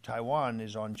marathon is Taiwan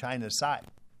is on China's side.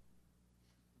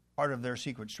 Part of their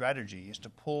secret strategy is to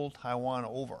pull Taiwan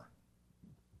over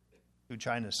to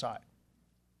China's side.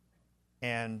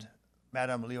 And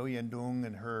Madame Liu Yandong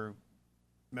and her,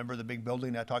 remember the big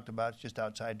building I talked about just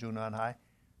outside Zhunan High?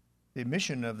 The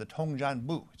mission of the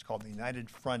Tongzhanbu, it's called the United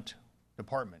Front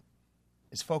Department,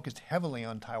 is focused heavily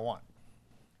on Taiwan.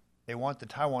 They want the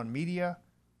Taiwan media,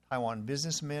 Taiwan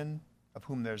businessmen, of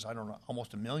whom there's,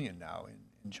 almost 1 million now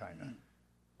in China.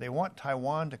 They want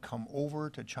Taiwan to come over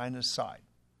to China's side.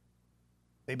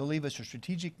 They believe it's a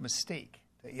strategic mistake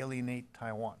to alienate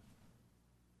Taiwan.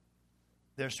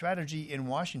 Their strategy in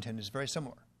Washington is very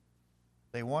similar.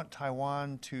 They want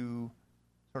Taiwan to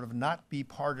sort of not be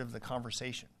part of the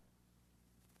conversation.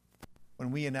 When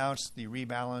we announced the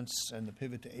rebalance and the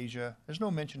pivot to Asia, there's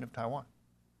no mention of Taiwan.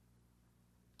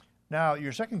 Now,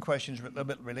 your second question is a little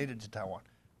bit related to Taiwan.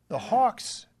 The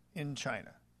hawks in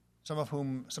China, some of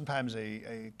whom sometimes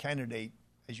a candidate,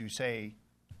 as you say,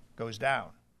 goes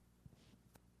down.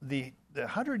 The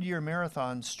 100-year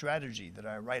marathon strategy that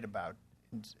I write about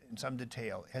in some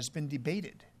detail has been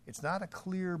debated. It's not a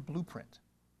clear blueprint.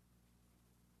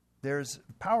 There's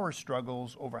power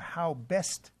struggles over how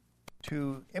best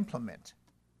to implement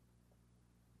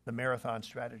the marathon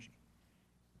strategy.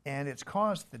 And it's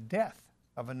caused the death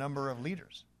of a number of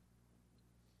leaders.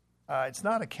 It's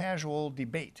not a casual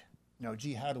debate.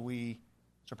 How do we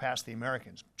surpass the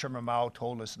Americans? Chairman Mao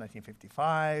told us in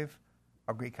 1955,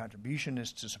 our great contribution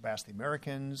is to surpass the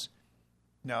Americans.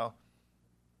 No.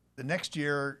 The next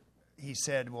year, he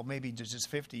said, well, maybe just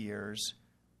 50 years.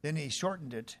 Then he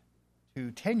shortened it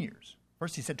to 10 years.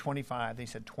 First he said 25, then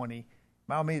he said 20.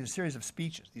 Mao made a series of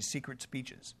speeches, these secret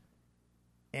speeches.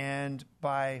 And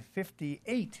by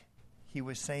 58, he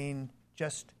was saying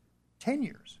just 10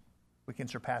 years we can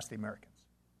surpass the Americans,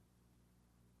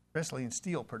 especially in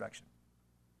steel production.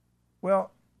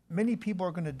 Well, many people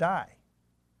are going to die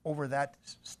over that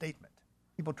statement.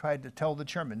 People tried to tell the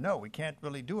chairman, no, we can't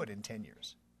really do it in 10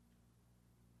 years.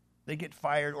 They get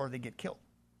fired or they get killed.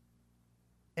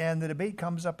 And the debate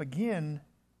comes up again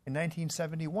in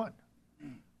 1971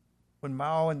 when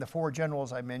Mao and the 4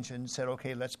 generals I mentioned said,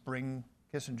 okay, let's bring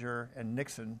Kissinger and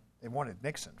Nixon. They wanted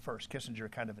Nixon first.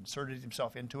 Kissinger kind of inserted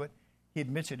himself into it. He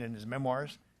admits it in his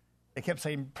memoirs. They kept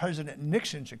saying President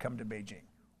Nixon should come to Beijing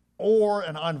or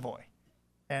an envoy.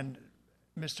 And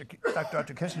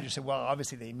Dr. Kissinger said, well,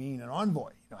 obviously they mean an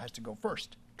envoy. Has to go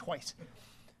first, twice.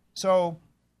 So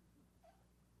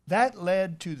that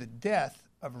led to the death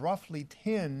of roughly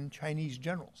 10 Chinese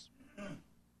generals.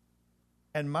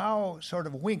 And Mao sort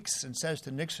of winks and says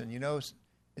to Nixon,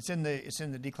 it's in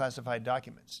the declassified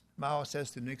documents. Mao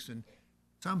says to Nixon,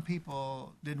 some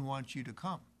people didn't want you to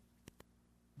come,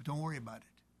 but don't worry about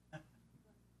it.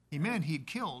 He meant he'd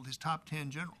killed his top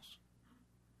 10 generals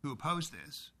who opposed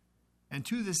this. And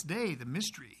to this day, the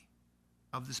mystery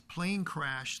of this plane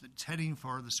crash that's heading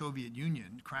for the Soviet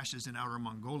Union, crashes in Outer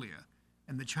Mongolia,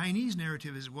 And the Chinese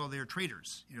narrative is, well, they're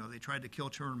traitors. They tried to kill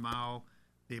Chairman Mao.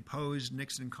 They opposed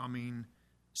Nixon coming.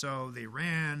 So they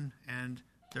ran, and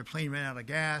their plane ran out of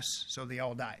gas, so they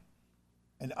all died.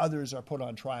 And others are put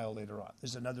on trial later on.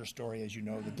 There's another story, as you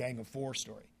know, the Gang of Four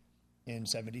story in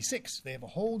 76. They have a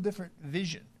whole different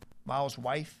vision. Mao's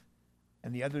wife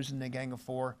and the others in the Gang of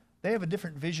Four, they have a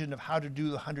different vision of how to do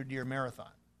the 100-year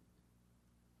marathon.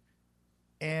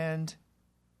 And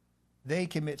they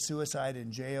commit suicide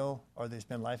in jail, or they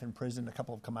spend life in prison. A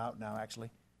couple have come out now, actually.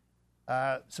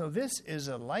 So this is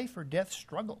a life or death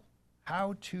struggle,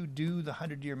 how to do the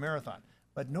 100-year marathon.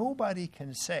 But nobody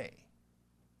can say,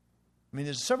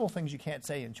 there's several things you can't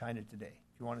say in China today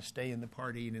if you want to stay in the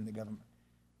party and in the government.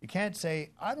 You can't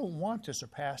say, I don't want to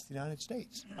surpass the United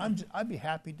States. I'd be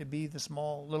happy to be the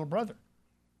small little brother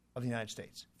of the United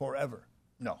States forever.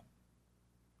 No.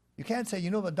 You can't say,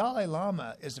 the Dalai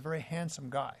Lama is a very handsome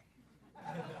guy.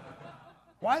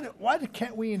 Why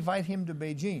can't we invite him to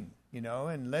Beijing,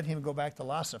 and let him go back to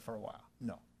Lhasa for a while?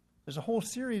 No. There's a whole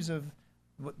series of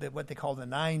what they call the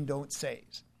 9 don't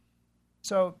says.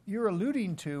 So you're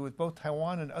alluding to, with both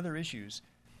Taiwan and other issues,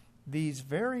 these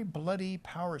very bloody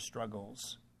power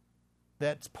struggles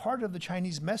that's part of the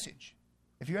Chinese message.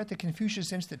 If you're at the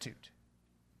Confucius Institute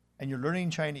and you're learning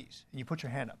Chinese and you put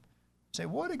your hand up, say,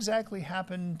 what exactly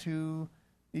happened to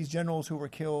these generals who were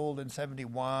killed in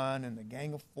 71 and the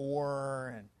Gang of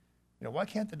Four, and why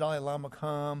can't the Dalai Lama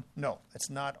come? No,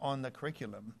 it's not on the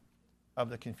curriculum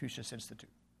of the Confucius Institute.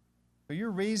 So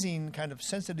you're raising kind of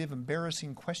sensitive,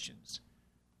 embarrassing questions.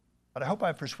 But I hope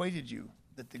I've persuaded you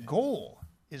that the goal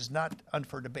is not up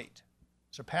for debate.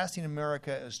 Surpassing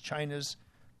America as China's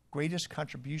greatest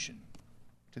contribution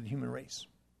to the human race.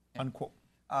 Unquote.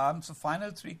 So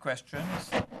final 3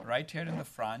 questions, right here in the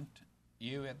front,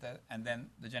 you and then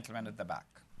the gentleman at the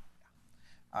back.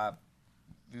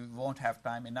 We won't have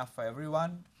time enough for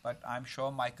everyone, but I'm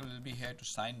sure Michael will be here to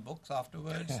sign books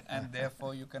afterwards, and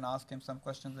therefore you can ask him some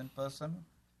questions in person.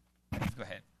 Please go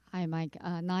ahead. Hi, Mike.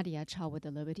 Nadia Chow with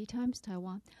the Liberty Times,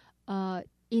 Taiwan.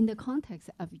 In the context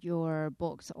of your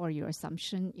books or your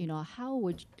assumption, how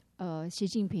would Xi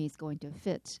Jinping is going to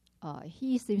fit?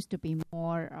 He seems to be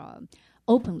more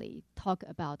openly talk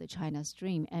about the China's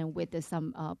dream and with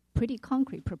some pretty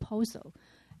concrete proposal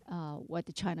what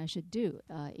China should do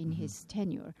in his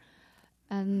tenure.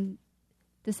 And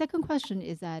the second question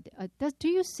is that do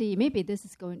you see, maybe this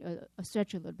is going a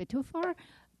stretch a little bit too far,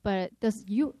 but does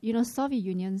Soviet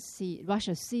Union see,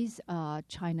 Russia sees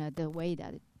China the way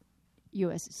that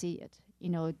U.S. see it?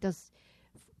 Does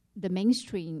the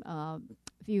mainstream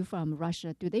view from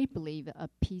Russia, do they believe a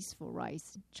peaceful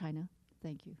rise China?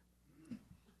 Thank you.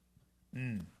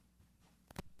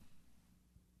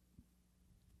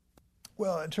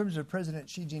 Well, in terms of President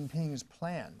Xi Jinping's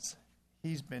plans,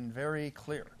 he's been very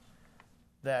clear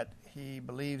that he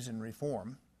believes in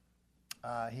reform.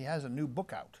 He has a new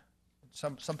book out.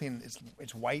 Something,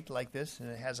 it's white like this, and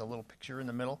it has a little picture in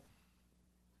the middle.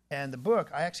 And the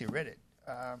book, I actually read it.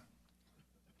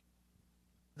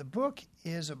 The book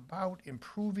is about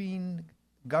improving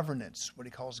governance, what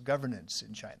he calls governance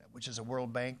in China, which is a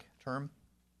World Bank term.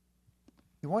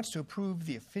 He wants to improve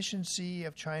the efficiency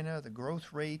of China, the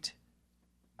growth rate.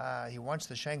 He wants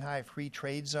the Shanghai Free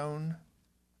Trade Zone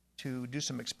to do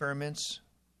some experiments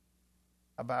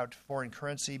about foreign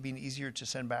currency being easier to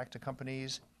send back to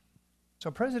companies. So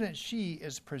President Xi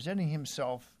is presenting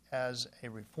himself as a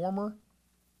reformer,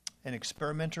 an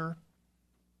experimenter,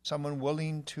 someone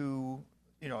willing to,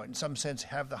 in some sense,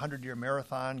 have the 100-year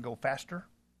marathon go faster.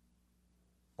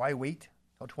 Why wait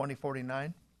till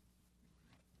 2049?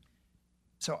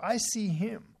 So I see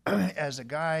him as a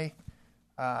guy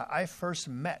I first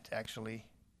met, actually.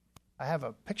 I have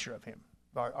a picture of him.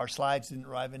 Our slides didn't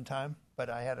arrive in time, but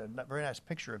I had a very nice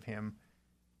picture of him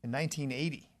in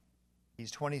 1980.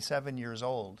 He's 27 years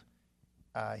old.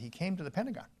 He came to the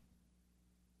Pentagon.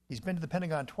 He's been to the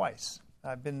Pentagon twice.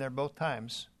 I've been there both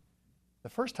times. The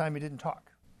first time he didn't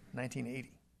talk,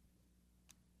 1980.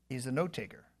 He's a note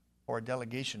taker for a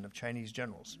delegation of Chinese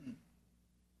generals.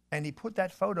 And he put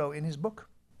that photo in his book.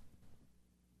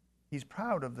 He's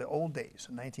proud of the old days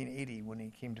in 1980 when he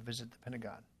came to visit the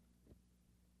Pentagon.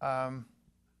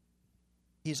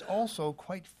 He's also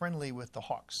quite friendly with the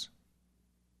Hawks.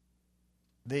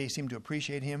 They seem to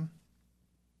appreciate him.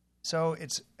 So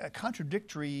it's a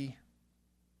contradictory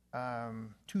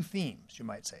two themes, you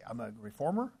might say. I'm a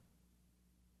reformer.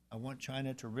 I want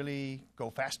China to really go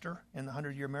faster in the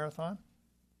 100-year marathon.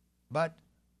 But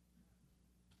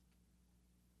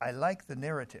I like the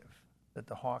narrative that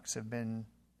the Hawks have been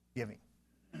giving,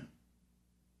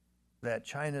 that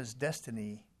China's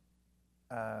destiny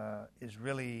is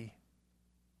really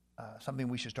something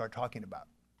we should start talking about.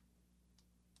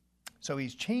 So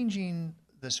he's changing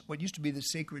this, what used to be the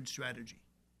sacred strategy.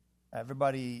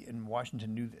 Everybody in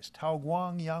Washington knew this. Tao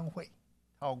Guang Yang Hui.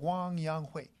 Tao Guang Yang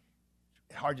Hui.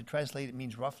 Hard to translate. It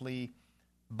means roughly,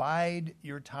 bide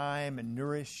your time and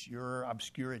nourish your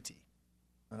obscurity.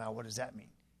 Now, what does that mean?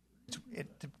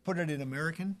 To put it in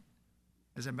American,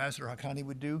 as Ambassador Haqqani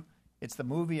would do, it's the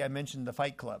movie I mentioned, The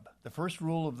Fight Club. The first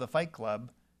rule of The Fight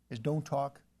Club is don't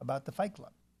talk about the Fight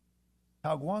Club.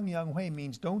 Tao Guang Yang Hui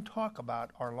means don't talk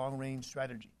about our long-range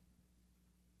strategy.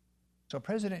 So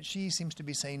President Xi seems to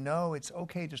be saying, no, it's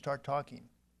okay to start talking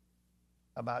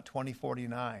about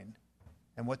 2049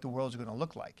 and what the world's going to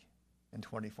look like in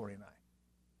 2049.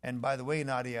 And by the way,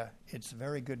 Nadia, it's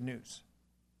very good news.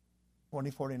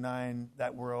 2049,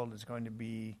 that world is going to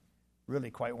be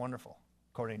really quite wonderful,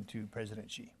 according to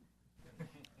President Xi.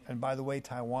 And by the way,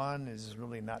 Taiwan is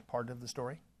really not part of the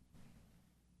story.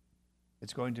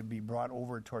 It's going to be brought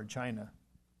over toward China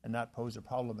and not pose a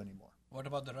problem anymore. What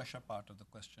about the Russia part of the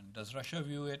question? Does Russia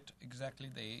view it exactly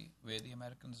the way the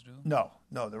Americans do? No.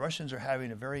 The Russians are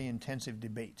having a very intensive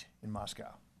debate in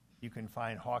Moscow. You can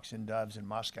find hawks and doves in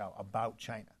Moscow about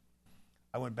China.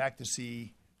 I went back to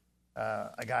see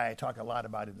a guy I talk a lot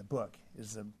about in the book,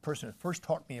 is the person who first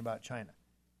taught me about China.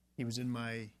 He was in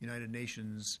my United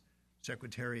Nations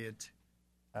Secretariat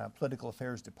Political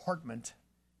Affairs Department.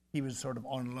 He was sort of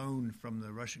on loan from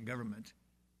the Russian government.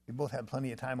 We both had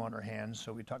plenty of time on our hands,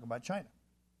 so we talk about China.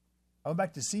 I went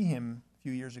back to see him a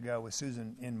few years ago with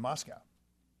Susan in Moscow.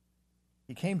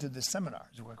 He came to this seminar.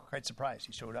 I was quite surprised.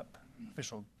 He showed up,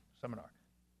 official seminar.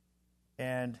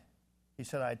 And he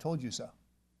said, I told you so.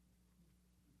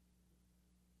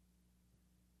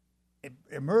 It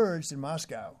emerged in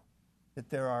Moscow that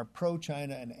there are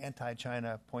pro-China and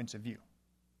anti-China points of view.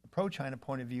 The pro-China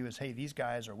point of view is, hey, these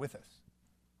guys are with us.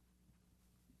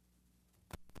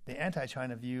 The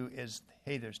anti-China view is,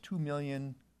 hey, there's 2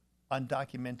 million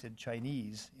undocumented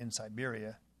Chinese in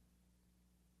Siberia.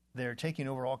 They're taking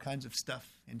over all kinds of stuff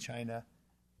in China.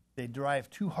 They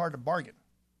drive too hard a bargain.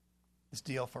 This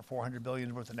deal for $400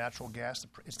 billion worth of natural gas,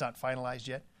 it's not finalized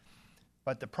yet,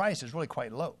 but the price is really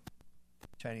quite low.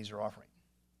 Chinese are offering.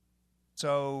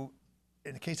 So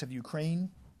in the case of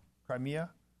Ukraine, Crimea,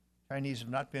 Chinese have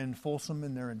not been fulsome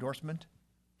in their endorsement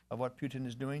of what Putin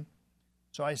is doing.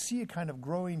 So I see a kind of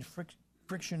growing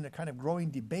friction, a kind of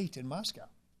growing debate in Moscow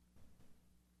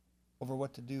over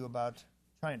what to do about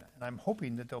China. And I'm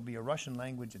hoping that there'll be a Russian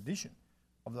language edition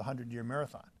of the 100-year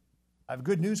marathon. I have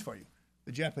good news for you.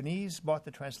 The Japanese bought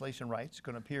the translation rights. It's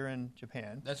going to appear in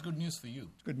Japan. That's good news for you.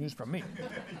 It's good news from me.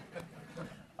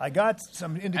 I got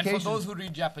some indications. And for those who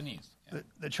read Japanese. Yeah.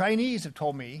 The Chinese have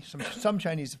told me, some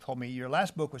Chinese have told me, your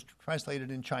last book was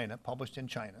translated in China, published in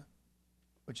China,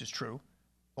 which is true.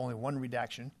 Only one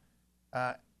redaction.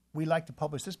 We like to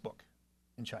publish this book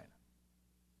in China.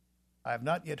 I have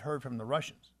not yet heard from the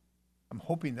Russians. I'm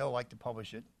hoping they'll like to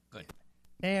publish it. Good.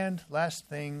 And last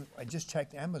thing, I just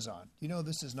checked Amazon. You know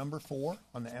this is number 4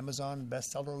 on the Amazon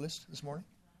bestseller list this morning?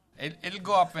 It'll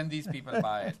go up when these people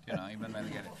buy it, even when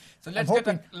they get it. So let's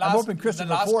I'm hoping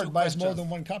Christopher Ford buys more than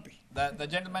one copy. The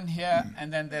gentleman here,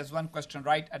 and then there's one question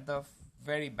right at the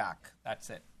very back. That's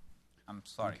it. I'm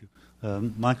sorry.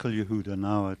 Michael Yehuda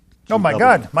now at Oh, my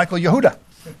God, Michael Yehuda.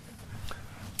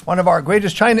 One of our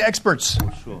greatest China experts.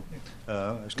 Sure.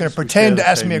 He's going to pretend to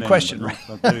ask me a question. Right?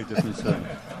 Not very different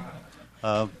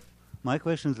my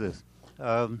question is this.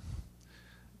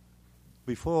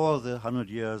 Before the 100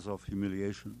 years of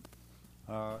humiliation,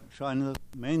 China's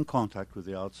main contact with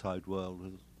the outside world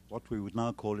was what we would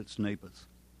now call its neighbors.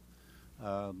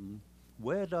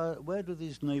 Where do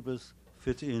these neighbors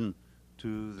fit in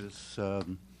to this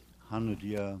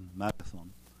 100-year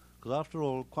marathon? Because after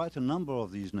all, quite a number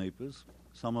of these neighbors,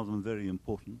 some of them very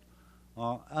important,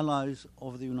 are allies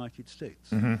of the United States.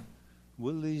 Mm-hmm.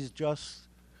 Will these just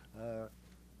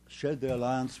shed their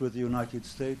alliance with the United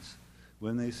States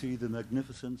when they see the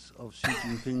magnificence of Xi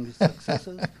Jinping's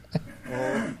successors?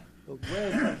 Or where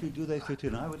exactly do they fit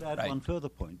in? I would add one further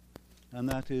point, and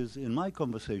that is in my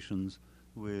conversations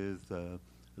with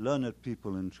learned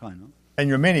people in China. And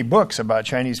your many books about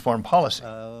Chinese foreign policy.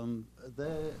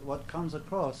 What comes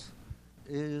across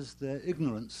is their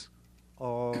ignorance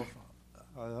of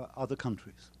other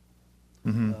countries.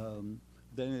 Mm-hmm.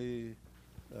 They,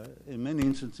 in many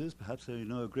instances, perhaps they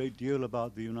know a great deal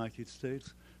about the United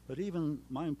States, but even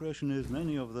my impression is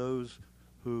many of those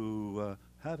who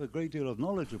have a great deal of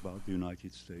knowledge about the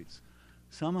United States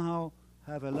somehow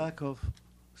have a lack of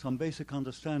some basic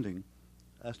understanding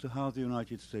as to how the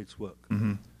United States work.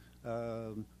 Mm-hmm.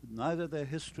 Neither their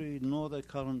history nor their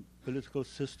current political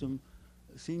system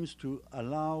seems to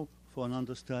allow for an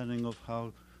understanding of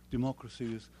how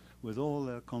democracies, with all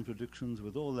their contradictions,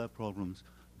 with all their problems,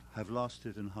 have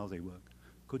lasted and how they work.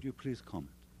 Could you please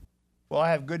comment? Well,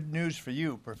 I have good news for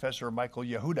you, Professor Michael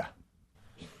Yehuda.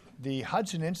 The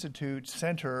Hudson Institute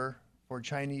Center for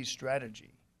Chinese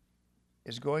Strategy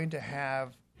is going to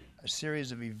have a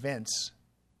series of events,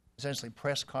 essentially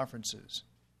press conferences,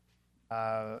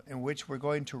 in which we're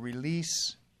going to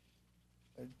release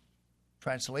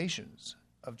translations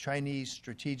of Chinese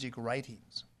strategic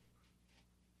writings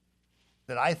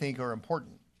that I think are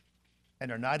important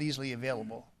and are not easily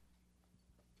available.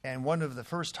 And one of the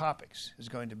first topics is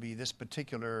going to be this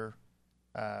particular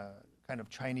kind of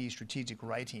Chinese strategic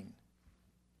writing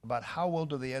about how well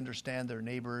do they understand their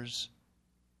neighbors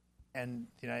and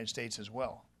the United States as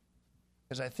well.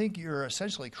 Because I think you're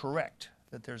essentially correct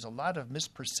that there's a lot of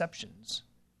misperceptions.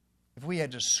 If we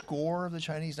had to score the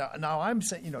Chinese, now I'm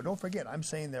saying, don't forget, I'm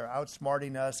saying they're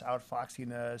outsmarting us,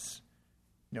 outfoxing us,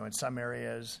 in some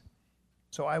areas.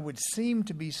 So I would seem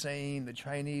to be saying the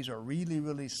Chinese are really,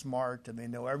 really smart and they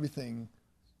know everything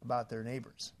about their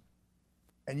neighbors.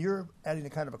 And you're adding a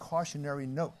kind of a cautionary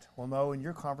note. Well, no, in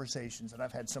your conversations, and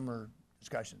I've had similar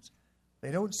discussions,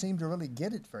 they don't seem to really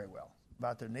get it very well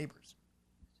about their neighbors.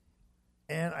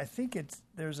 And I think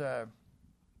there's an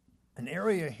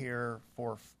area here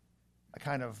for a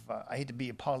kind of, I hate to be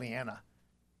a Pollyanna,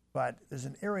 but there's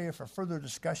an area for further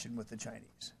discussion with the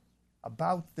Chinese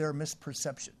about their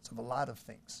misperceptions of a lot of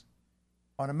things.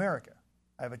 On America,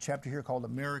 I have a chapter here called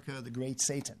America, the Great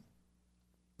Satan.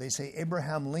 They say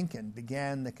Abraham Lincoln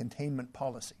began the containment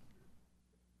policy.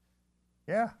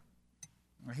 Yeah.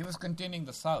 Well, he was containing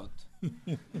the South.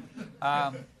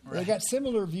 They got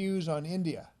similar views on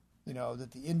India,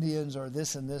 that the Indians are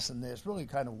this and this and this, really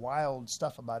kind of wild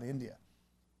stuff about India.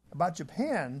 About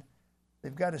Japan,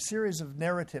 they've got a series of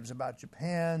narratives about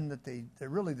Japan that they're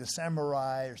really the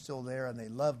samurai are still there and they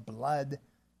love blood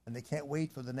and they can't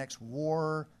wait for the next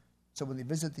war. So when they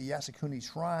visit the Yasukuni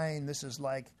Shrine, this is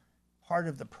like part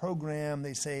of the program.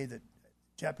 They say that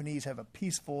Japanese have a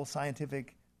peaceful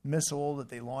scientific missile that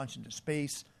they launch into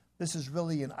space. This is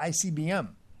really an ICBM,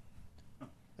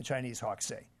 the Chinese hawks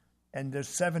say. And there's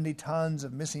 70 tons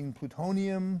of missing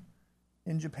plutonium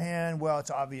in Japan. Well,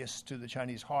 it's obvious to the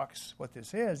Chinese hawks what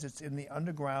this is. It's in the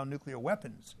underground nuclear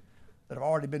weapons that have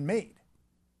already been made.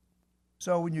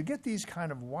 So when you get these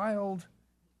kind of wild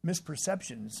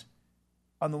misperceptions,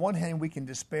 on the one hand, we can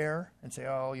despair and say,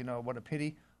 oh, what a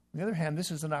pity. On the other hand, this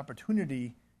is an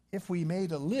opportunity if we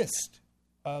made a list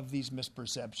of these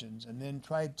misperceptions and then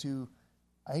tried to,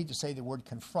 I hate to say the word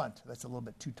confront, that's a little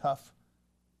bit too tough,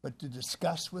 but to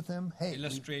discuss with them, hey.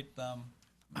 Illustrate them.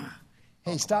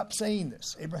 Hey, stop saying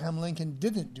this. Abraham Lincoln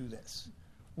didn't do this.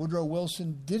 Woodrow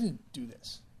Wilson didn't do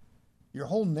this. Your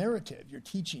whole narrative, your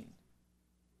teaching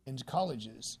in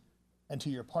colleges and to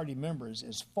your party members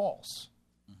is false.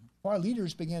 Mm-hmm. If our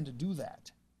leaders began to do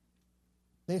that,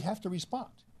 they'd have to respond.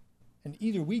 And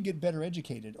either we get better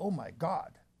educated, oh my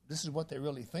God, this is what they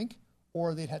really think,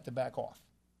 or they'd have to back off.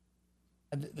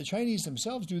 And the Chinese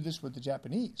themselves do this with the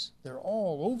Japanese. They're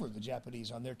all over the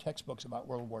Japanese on their textbooks about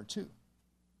World War II.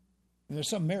 And there's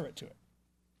some merit to it.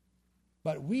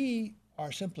 But we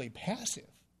are simply passive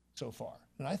so far.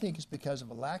 And I think it's because of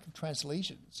a lack of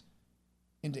translations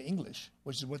into English,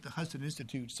 which is what the Hudson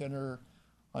Institute Center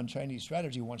on Chinese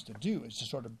Strategy wants to do, is to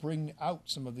sort of bring out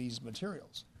some of these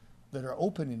materials that are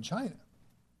open in China,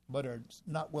 but are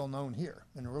not well known here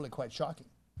and are really quite shocking.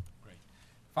 Great.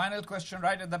 Final question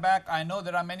right at the back. I know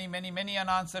there are many, many, many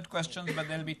unanswered questions, but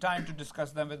there'll be time to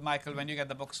discuss them with Michael when you get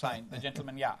the book signed. The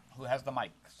gentleman, who has the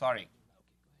mic. Sorry.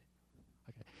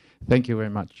 Okay. Thank you very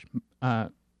much.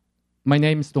 My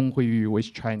name is Dong Huiyu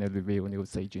with China Review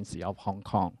News Agency of Hong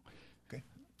Kong. Okay.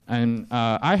 And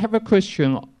I have a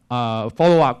question,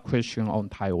 follow-up question on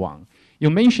Taiwan. You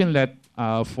mentioned that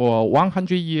for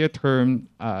 100-year term,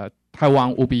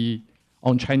 Taiwan will be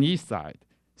on Chinese side.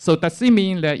 So does it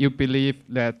mean that you believe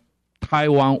that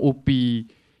Taiwan will be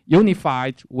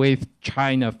unified with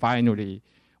China finally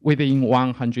within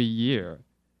 100 years?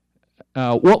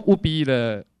 What would be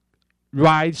the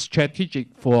right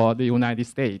strategic for the United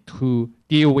States to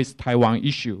deal with Taiwan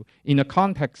issue in the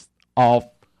context of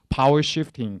power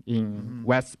shifting in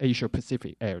West Asia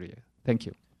Pacific area? Thank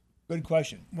you. Good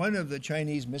question. One of the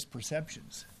Chinese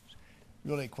misperceptions,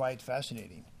 really quite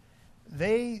fascinating.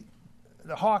 The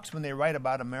hawks, when they write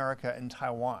about America and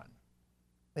Taiwan,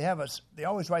 they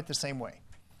always write the same way.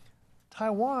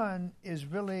 Taiwan is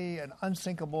really an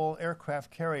unsinkable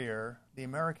aircraft carrier the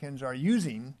Americans are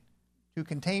using to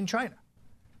contain China.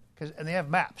 And they have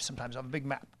maps, sometimes have a big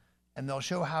map. And they'll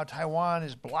show how Taiwan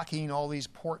is blocking all these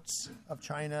ports of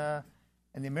China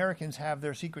And the Americans have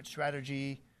their secret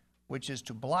strategy, which is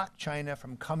to block China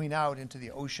from coming out into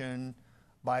the ocean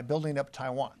by building up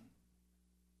Taiwan.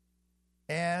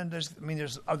 And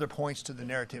there's other points to the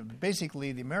narrative. But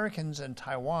basically, the Americans and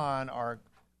Taiwan are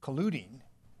colluding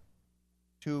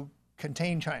to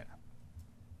contain China.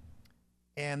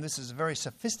 And this is a very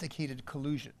sophisticated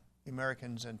collusion the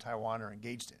Americans and Taiwan are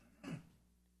engaged in.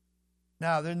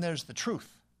 Now, then there's the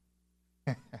truth,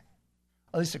 at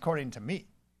least according to me.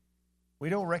 We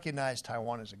don't recognize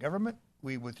Taiwan as a government.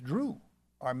 We withdrew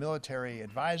our military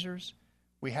advisors.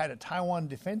 We had a Taiwan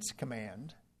Defense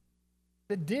Command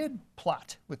that did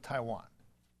plot with Taiwan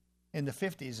in the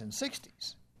 50s and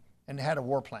 60s and had a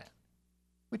war plan.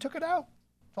 We took it out.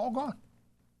 It's all gone.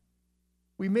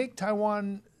 We make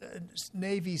Taiwan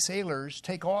Navy sailors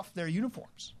take off their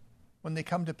uniforms when they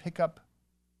come to pick up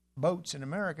boats in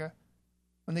America,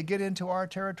 when they get into our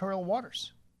territorial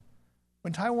waters.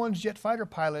 When Taiwan's jet fighter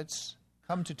pilots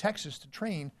come to Texas to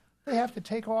train, they have to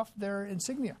take off their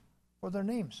insignia or their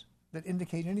names that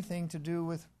indicate anything to do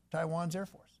with Taiwan's Air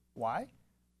Force. Why?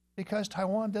 Because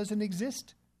Taiwan doesn't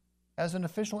exist as an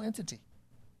official entity.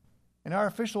 In our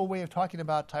official way of talking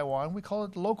about Taiwan, we call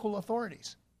it local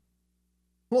authorities.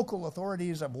 Local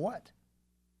authorities of what?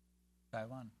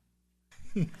 Taiwan.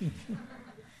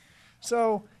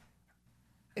 So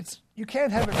you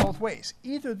can't have it both ways.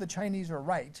 Either the Chinese are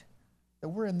right, that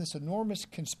we're in this enormous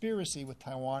conspiracy with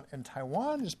Taiwan, and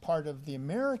Taiwan is part of the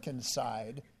American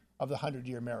side of the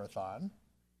 100-year marathon,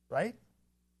 right?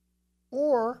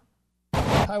 Or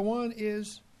Taiwan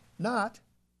is not.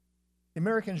 The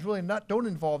Americans really don't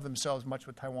involve themselves much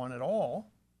with Taiwan at all.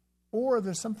 Or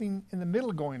there's something in the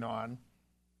middle going on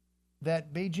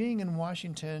that Beijing and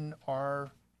Washington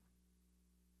are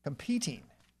competing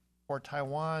for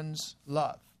Taiwan's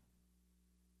love.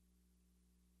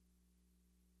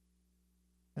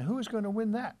 And who is going to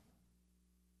win that?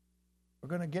 We're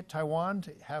going to get Taiwan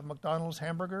to have McDonald's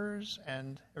hamburgers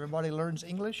and everybody learns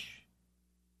English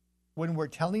when we're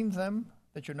telling them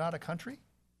that you're not a country?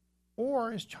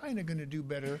 Or is China going to do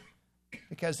better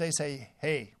because they say,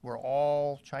 hey, we're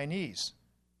all Chinese,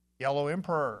 Yellow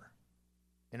Emperor,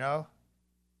 you know?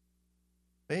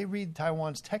 They read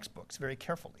Taiwan's textbooks very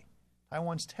carefully.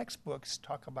 Taiwan's textbooks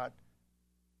talk about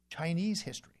Chinese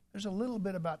history. There's a little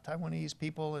bit about Taiwanese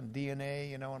people and DNA,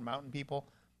 you know, and mountain people,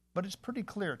 but it's pretty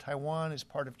clear Taiwan is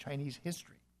part of Chinese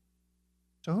history.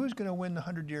 So who's going to win the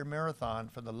 100-year marathon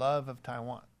for the love of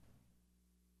Taiwan?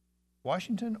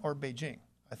 Washington or Beijing?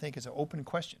 I think it's an open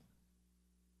question.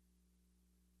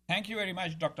 Thank you very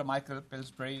much, Dr. Michael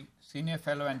Pillsbury, Senior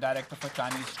Fellow and Director for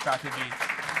Chinese Strategy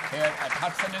here at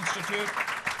Hudson Institute.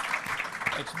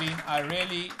 It's been a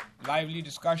really lively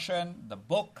discussion. The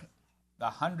book, The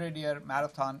 100-Year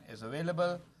Marathon, is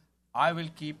available. I will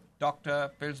keep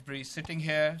Dr. Pillsbury sitting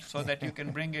here so that you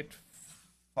can bring it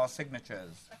for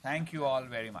signatures. Thank you all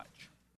very much.